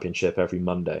the championship every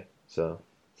Monday. So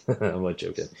I'm not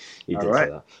joking. He did say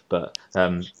that, but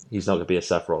he's not going to be a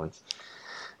Seth Rollins.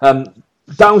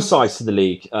 Downsides to the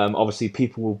league. Obviously,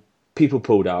 people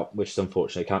pulled out, which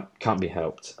unfortunately can't be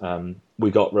helped.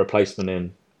 We got replacement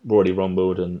in Rory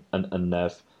Rumbled and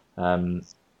Nev.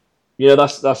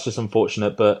 That's just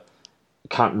unfortunate, but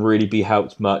can't really be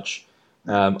helped much.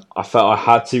 I felt I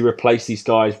had to replace these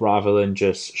guys rather than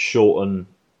just shorten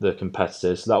the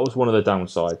competitors. So that was one of the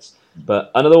downsides.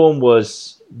 But another one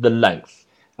was the length.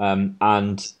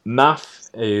 And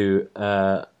Math, who,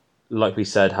 like we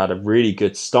said, had a really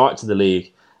good start to the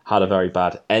league, had a very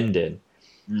bad ending.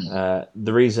 The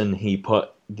reason he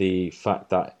put the fact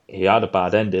that he had a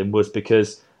bad ending was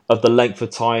because of the length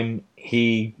of time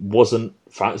he wasn't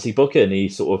fantasy booking. He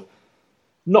sort of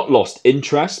not lost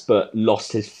interest, but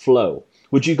lost his flow.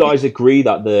 Would you guys agree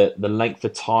that the length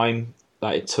of time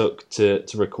that it took to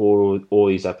record all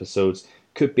these episodes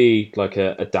could be like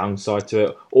a downside to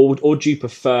it? Or do you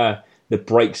prefer the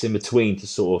breaks in between to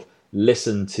sort of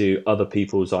listen to other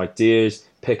people's ideas,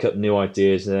 pick up new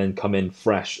ideas, and then come in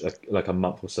fresh like a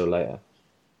month or so later?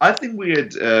 I think we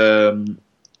had, I'm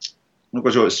not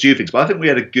quite sure what Stu thinks, but I think we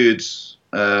had a good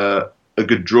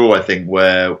draw, I think,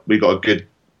 where we got a good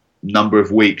number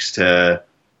of weeks to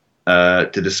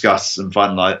discuss and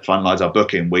finalize our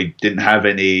booking. We didn't have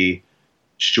any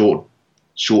short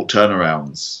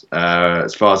turnarounds,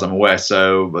 as far as I'm aware.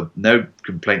 So no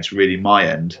complaints really my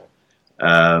end.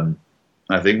 I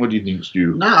think. What do you think,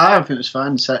 Stu? No, I don't think it was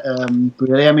fun.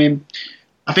 Really, I mean,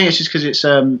 I think it's just because it's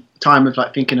time of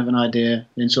like thinking of an idea,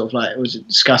 then sort of like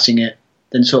discussing it,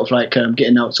 then sort of like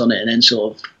getting notes on it, and then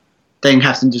sort of then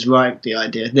have to just write the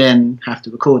idea, then have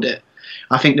to record it.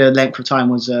 I think the length of time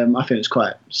was, I think it was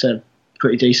quite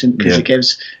pretty decent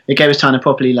because it gave us time to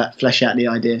properly like flesh out the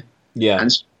idea,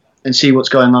 and see what's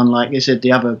going on. Like I said,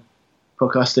 the other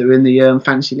podcasts that were in the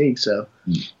fantasy league. So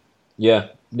yeah,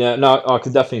 no, I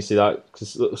can definitely see that,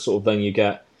 because sort of then you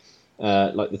get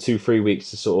like the 2-3 weeks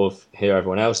to sort of hear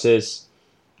everyone else's,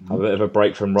 have a bit of a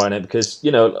break from writing it, because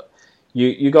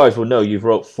you guys will know you've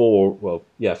wrote 4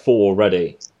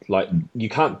 already. Like you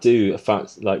can't do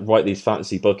write these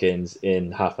fantasy bookings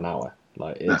in half an hour.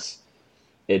 Like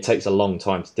it takes a long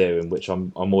time to do, in which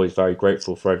I'm always very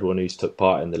grateful for everyone who's took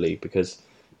part in the league, because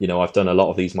I've done a lot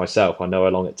of these myself. I know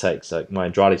how long it takes. Like my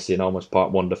Andrade scene, almost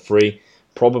part 1 to 3,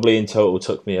 probably in total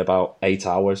took me about 8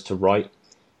 hours to write.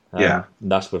 And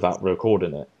that's without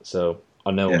recording it. So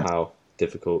I know how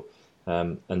difficult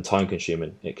and time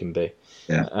consuming it can be.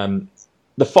 Yeah.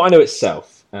 The final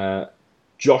itself.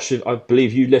 Josh, I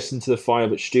believe you listened to the final,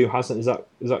 but Stu hasn't. Is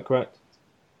that correct?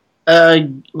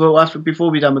 Well,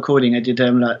 before we done recording, I did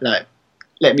like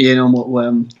let me in on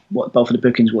what both of the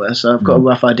bookings were. So I've got a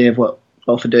rough idea of what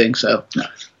both are doing. So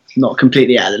not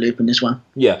completely out of the loop in this one.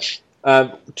 Yeah.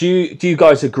 Do you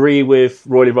guys agree with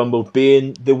Royal Rumble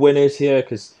being the winners here?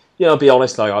 Because I'll be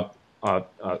honest, like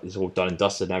it's all done and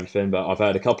dusted and everything, but I've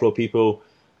heard a couple of people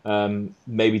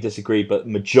maybe disagree, but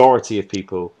majority of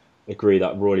people agree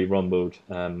that Royally Rumbled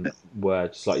were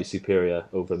slightly superior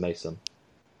over Mason.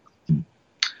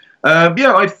 I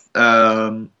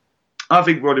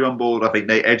think Royally Rumbled, I think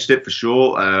they edged it for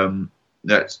sure.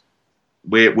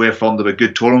 We're fond of a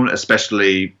good tournament,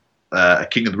 especially a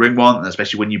King of the Ring one, and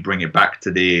especially when you bring it back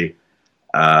to the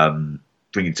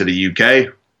bring it to the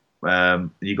UK.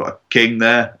 You got a king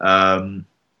there. I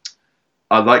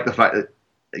like the fact that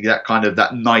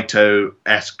that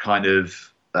Naito-esque kind of.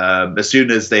 As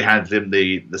soon as they handed him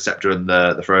the scepter and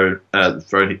the throne,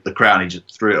 the crown, he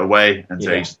just threw it away, and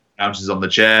so he just bounces on the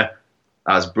chair.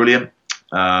 That was brilliant.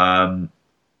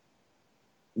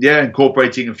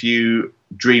 Incorporating a few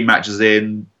dream matches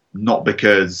in, not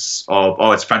because of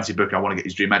it's fancy book, I want to get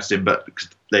these dream matches in, but because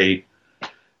they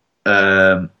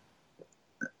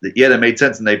made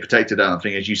sense and they protected that. I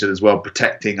think, as you said as well,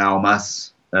 protecting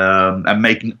Almas and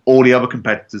making all the other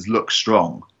competitors look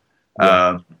strong.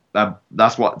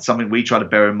 That's something we try to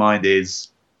bear in mind is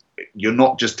you're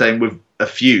not just staying with a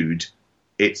feud.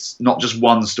 It's not just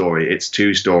one story. It's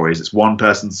two stories. It's one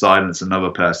person's side and it's another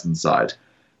person's side.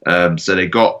 So they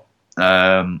got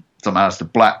some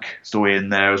Aleister Black story in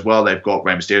there as well. They've got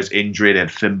Rey Mysterio's injury. They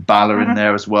had Finn Balor in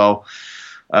there as well.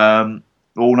 All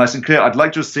nice and clear. I'd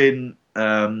like to have seen.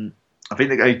 I think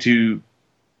the only two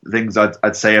things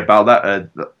I'd say about that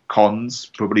cons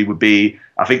probably would be.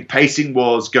 I think pacing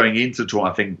was going into the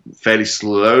tournament, I think, fairly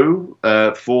slow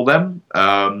for them,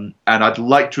 and I'd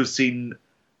like to have seen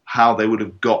how they would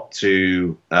have got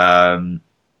to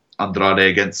Andrade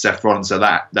against Seth Rollins. So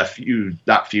that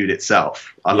feud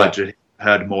itself, I'd like to have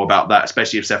heard more about that,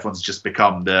 especially if Seth Rollins just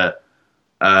become the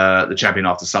champion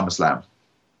after SummerSlam.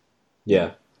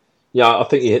 Yeah, I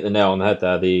think you hit the nail on the head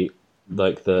there.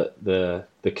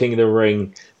 The King of the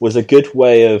Ring was a good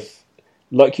way of,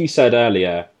 like you said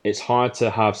earlier, it's hard to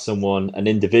have an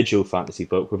individual fantasy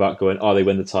book without going, they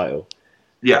win the title.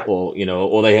 Yeah. Or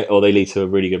they lead to a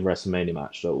really good WrestleMania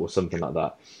match or something like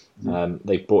that.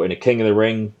 They brought in a King of the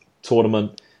Ring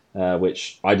tournament,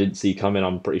 which I didn't see coming.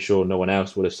 I'm pretty sure no one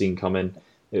else would have seen coming.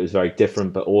 It was very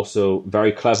different, but also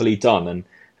very cleverly done.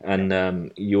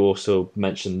 And you also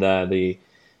mentioned there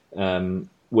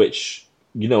which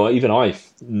even I've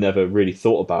never really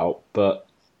thought about, but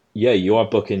yeah, you are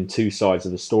booking two sides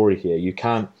of the story here. You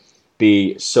can't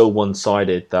be so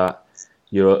one-sided that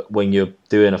when you're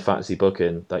doing a fantasy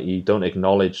booking that you don't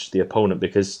acknowledge the opponent,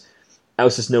 because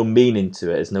else there's no meaning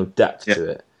to it, there's no depth to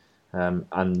it.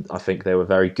 And I think they were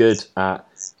very good at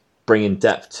bringing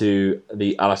depth to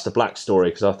the Aleister Black story,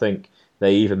 because I think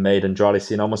they even made Andrade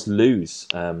Cien almost lose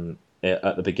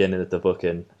at the beginning of the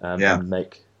booking and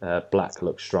make Black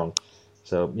look strong.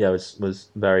 So yeah, it was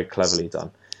very cleverly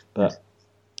done. But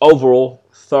overall,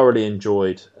 thoroughly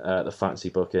enjoyed the Fantasy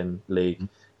Booking League,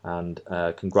 and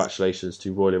congratulations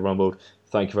to Royally Rumbled.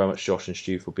 Thank you very much, Josh and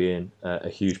Stu, for being a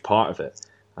huge part of it,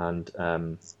 and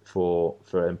for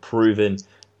improving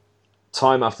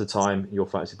time after time. Your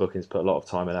fantasy bookings put a lot of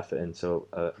time and effort in, so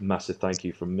a massive thank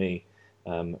you from me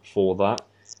for that.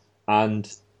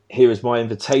 And here is my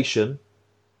invitation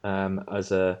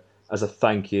as a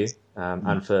thank you,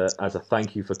 and as a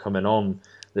thank you for coming on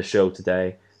the show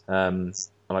today. I'd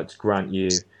like to grant you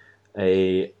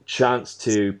a chance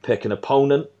to pick an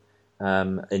opponent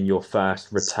in your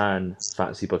first return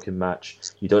fantasy booking match.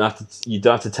 You don't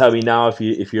have to tell me now if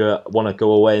you want to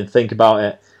go away and think about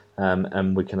it,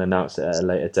 and we can announce it at a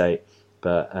later date.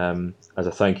 But as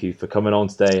a thank you for coming on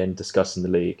today and discussing the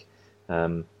league,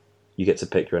 you get to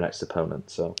pick your next opponent.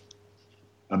 So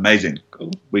amazing.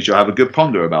 Cool. We shall have a good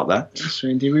ponder about that. Yes,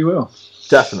 indeed we will.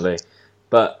 Definitely.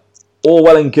 But all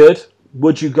well and good.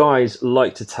 Would you guys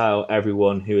like to tell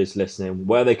everyone who is listening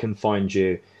where they can find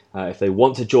you? If they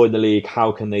want to join the league,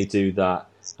 how can they do that?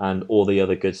 And all the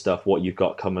other good stuff, what you've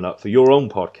got coming up for your own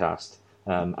podcast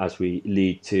as we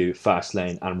lead to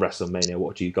Fastlane and WrestleMania.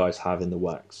 What do you guys have in the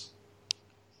works?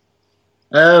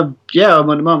 At the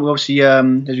moment, obviously,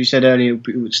 as we said earlier, at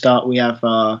the start, we have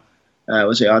our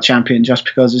champion, Just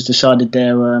Because, has decided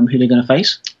who they're going to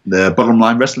face. The Bottom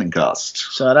Line Wrestling Cast.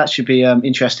 So that should be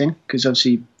interesting, because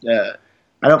obviously,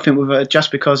 I don't think with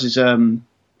Just Because is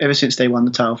ever since they won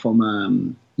the title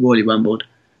from Royally Rumbled.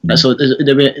 So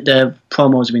their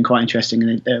promos have been quite interesting,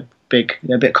 and they're big.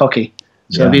 They're a bit cocky.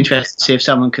 So it'd be interesting to see if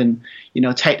someone can,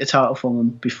 take the title from them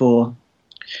before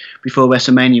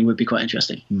WrestleMania. Would be quite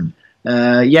interesting.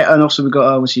 And also we've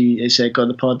got obviously got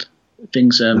the pod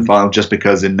things. The final Just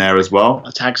Because in there as well.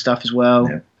 Our tag stuff as well.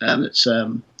 Yeah. It's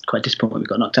quite disappointing we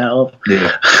got knocked out of.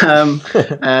 Yeah.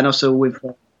 And also it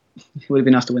would have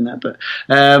been nice to win that, but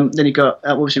then you got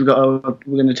obviously we're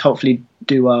going to hopefully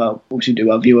do our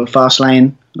view of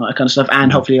Fastlane, all that kind of stuff,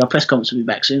 and hopefully our press conference will be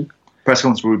back soon. Press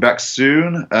conference will be back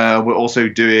soon. We're also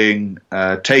doing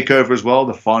Takeover as well,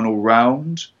 the final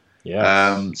round.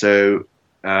 Yeah.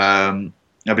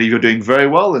 I believe you're doing very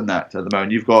well in that at the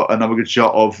moment. You've got another good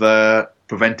shot of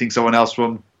preventing someone else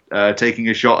from taking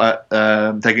a shot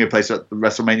at taking a place at the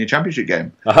WrestleMania Championship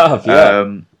game. I have,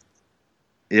 yeah.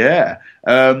 Yeah.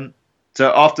 So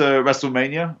after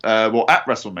WrestleMania, at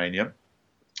WrestleMania,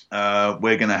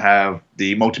 we're going to have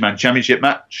the multi-man championship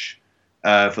match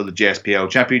for the JSPL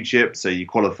championship. So you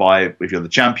qualify if you're the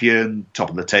champion, top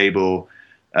of the table,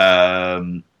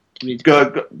 go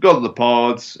to the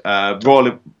pods,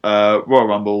 Royal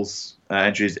Rumbles,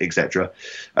 entries, etc.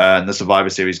 And the Survivor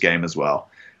Series game as well.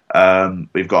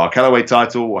 We've got our Callaway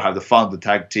title. We'll have the fun of the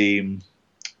Tag Team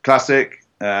Classic.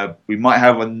 We might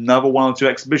have another 1 or 2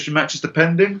 exhibition matches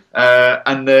depending.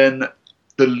 And then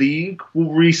the league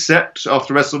will reset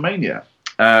after WrestleMania.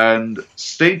 And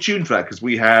stay tuned for that because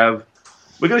we're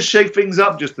going to shake things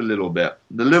up just a little bit.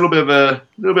 A little bit of a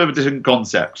different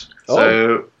concept. Oh.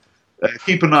 So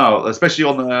keep an eye out, especially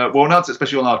on we'll announce it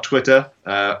especially on our Twitter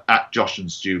at Josh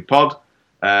and Stu Pod,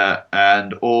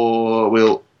 or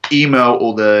we'll email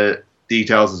all the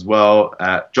details as well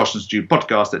at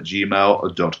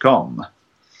joshandstewpodcast@gmail.com.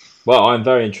 Well, I'm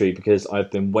very intrigued because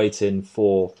I've been waiting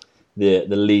for the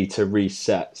league to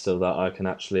reset so that I can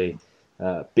actually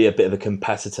be a bit of a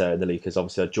competitor in the league, because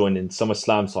obviously I joined in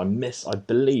SummerSlam, so I missed, I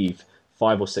believe,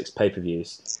 5 or 6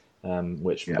 pay-per-views,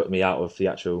 which put me out of the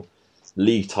actual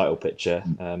league title picture.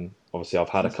 Obviously, I've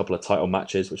had a couple of title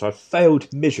matches, which I've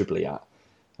failed miserably at,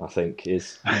 I think,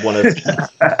 is one of...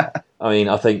 I mean,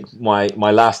 I think my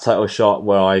last title shot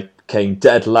where I came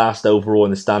dead last overall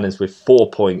in the standings with 4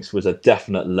 points was a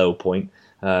definite low point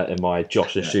in my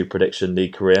Josh and Stu Prediction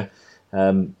League career.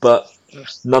 But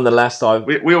nonetheless,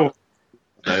 we all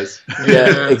knows.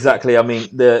 Yeah, exactly. I mean,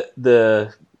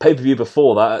 the pay-per-view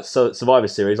before that at Survivor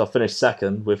Series, I finished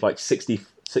second with like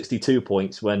 62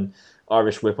 points when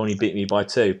Irish Whip only beat me by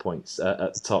 2 points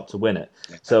at the top to win it.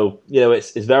 So,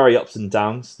 it's very ups and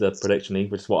downs, the Prediction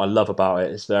League, which is what I love about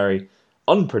it. It's very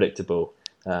unpredictable,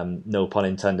 no pun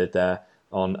intended there,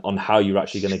 on how you're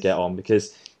actually going to get on,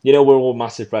 because, we're all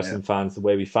massive wrestling fans. The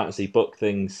way we fantasy book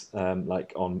things,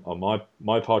 like on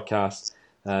my podcast,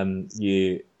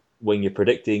 when you're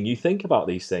predicting, you think about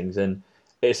these things, and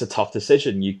it's a tough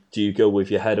decision. Do you go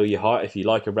with your head or your heart? If you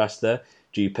like a wrestler,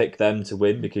 do you pick them to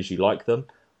win because you like them?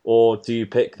 Or do you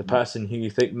pick the person who you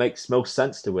think makes most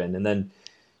sense to win? And then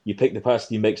you pick the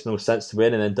person who makes most sense to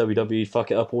win, and then WWE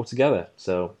fuck it up altogether.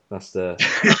 So that's the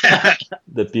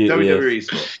beauty WWE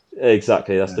sport.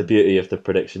 Exactly, that's the beauty of the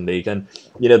Prediction League. And,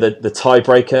 the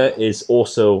tiebreaker is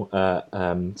also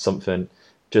something,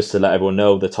 just to let everyone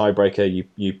know, the tiebreaker,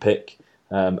 you pick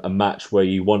a match where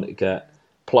you want to get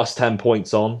plus 10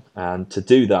 points on, and to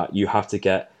do that, you have to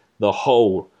get the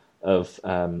whole of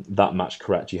that match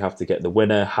correct. You have to get the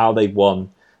winner, how they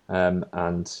won,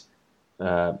 that's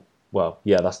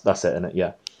it, isn't it?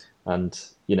 Yeah. And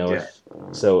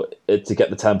to get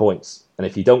the 10 points, and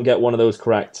if you don't get one of those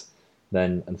correct,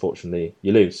 then unfortunately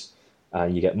you lose,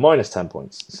 and you get minus 10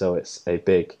 points. So it's a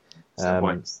big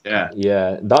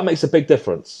that makes a big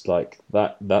difference. Like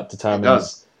that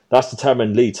determines, that's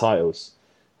determined league titles.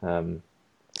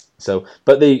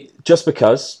 Just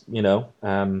because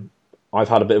I've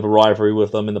had a bit of a rivalry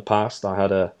with them in the past. I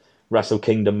had a Wrestle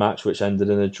Kingdom match which ended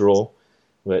in a draw,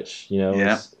 which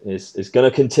is going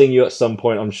to continue at some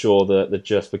point. I'm sure that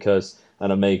Just Because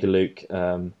and Omega Luke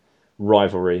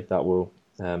rivalry that will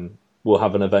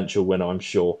have an eventual winner, I'm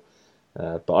sure.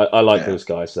 But I like those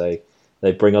guys. They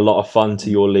bring a lot of fun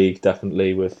to your league,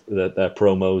 definitely, with their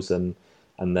promos and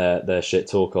their shit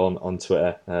talk on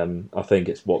Twitter. I think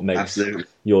it's what makes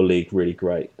your league really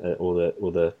great, all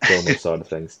the promo side of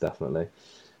things, definitely.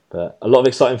 But a lot of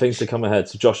exciting things to come ahead.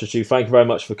 So Josh and Stu, thank you very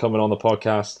much for coming on the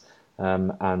podcast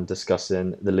and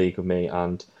discussing the league with me,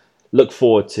 and look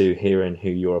forward to hearing who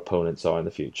your opponents are in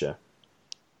the future.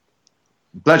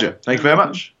 Pleasure. Thank you very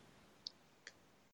much.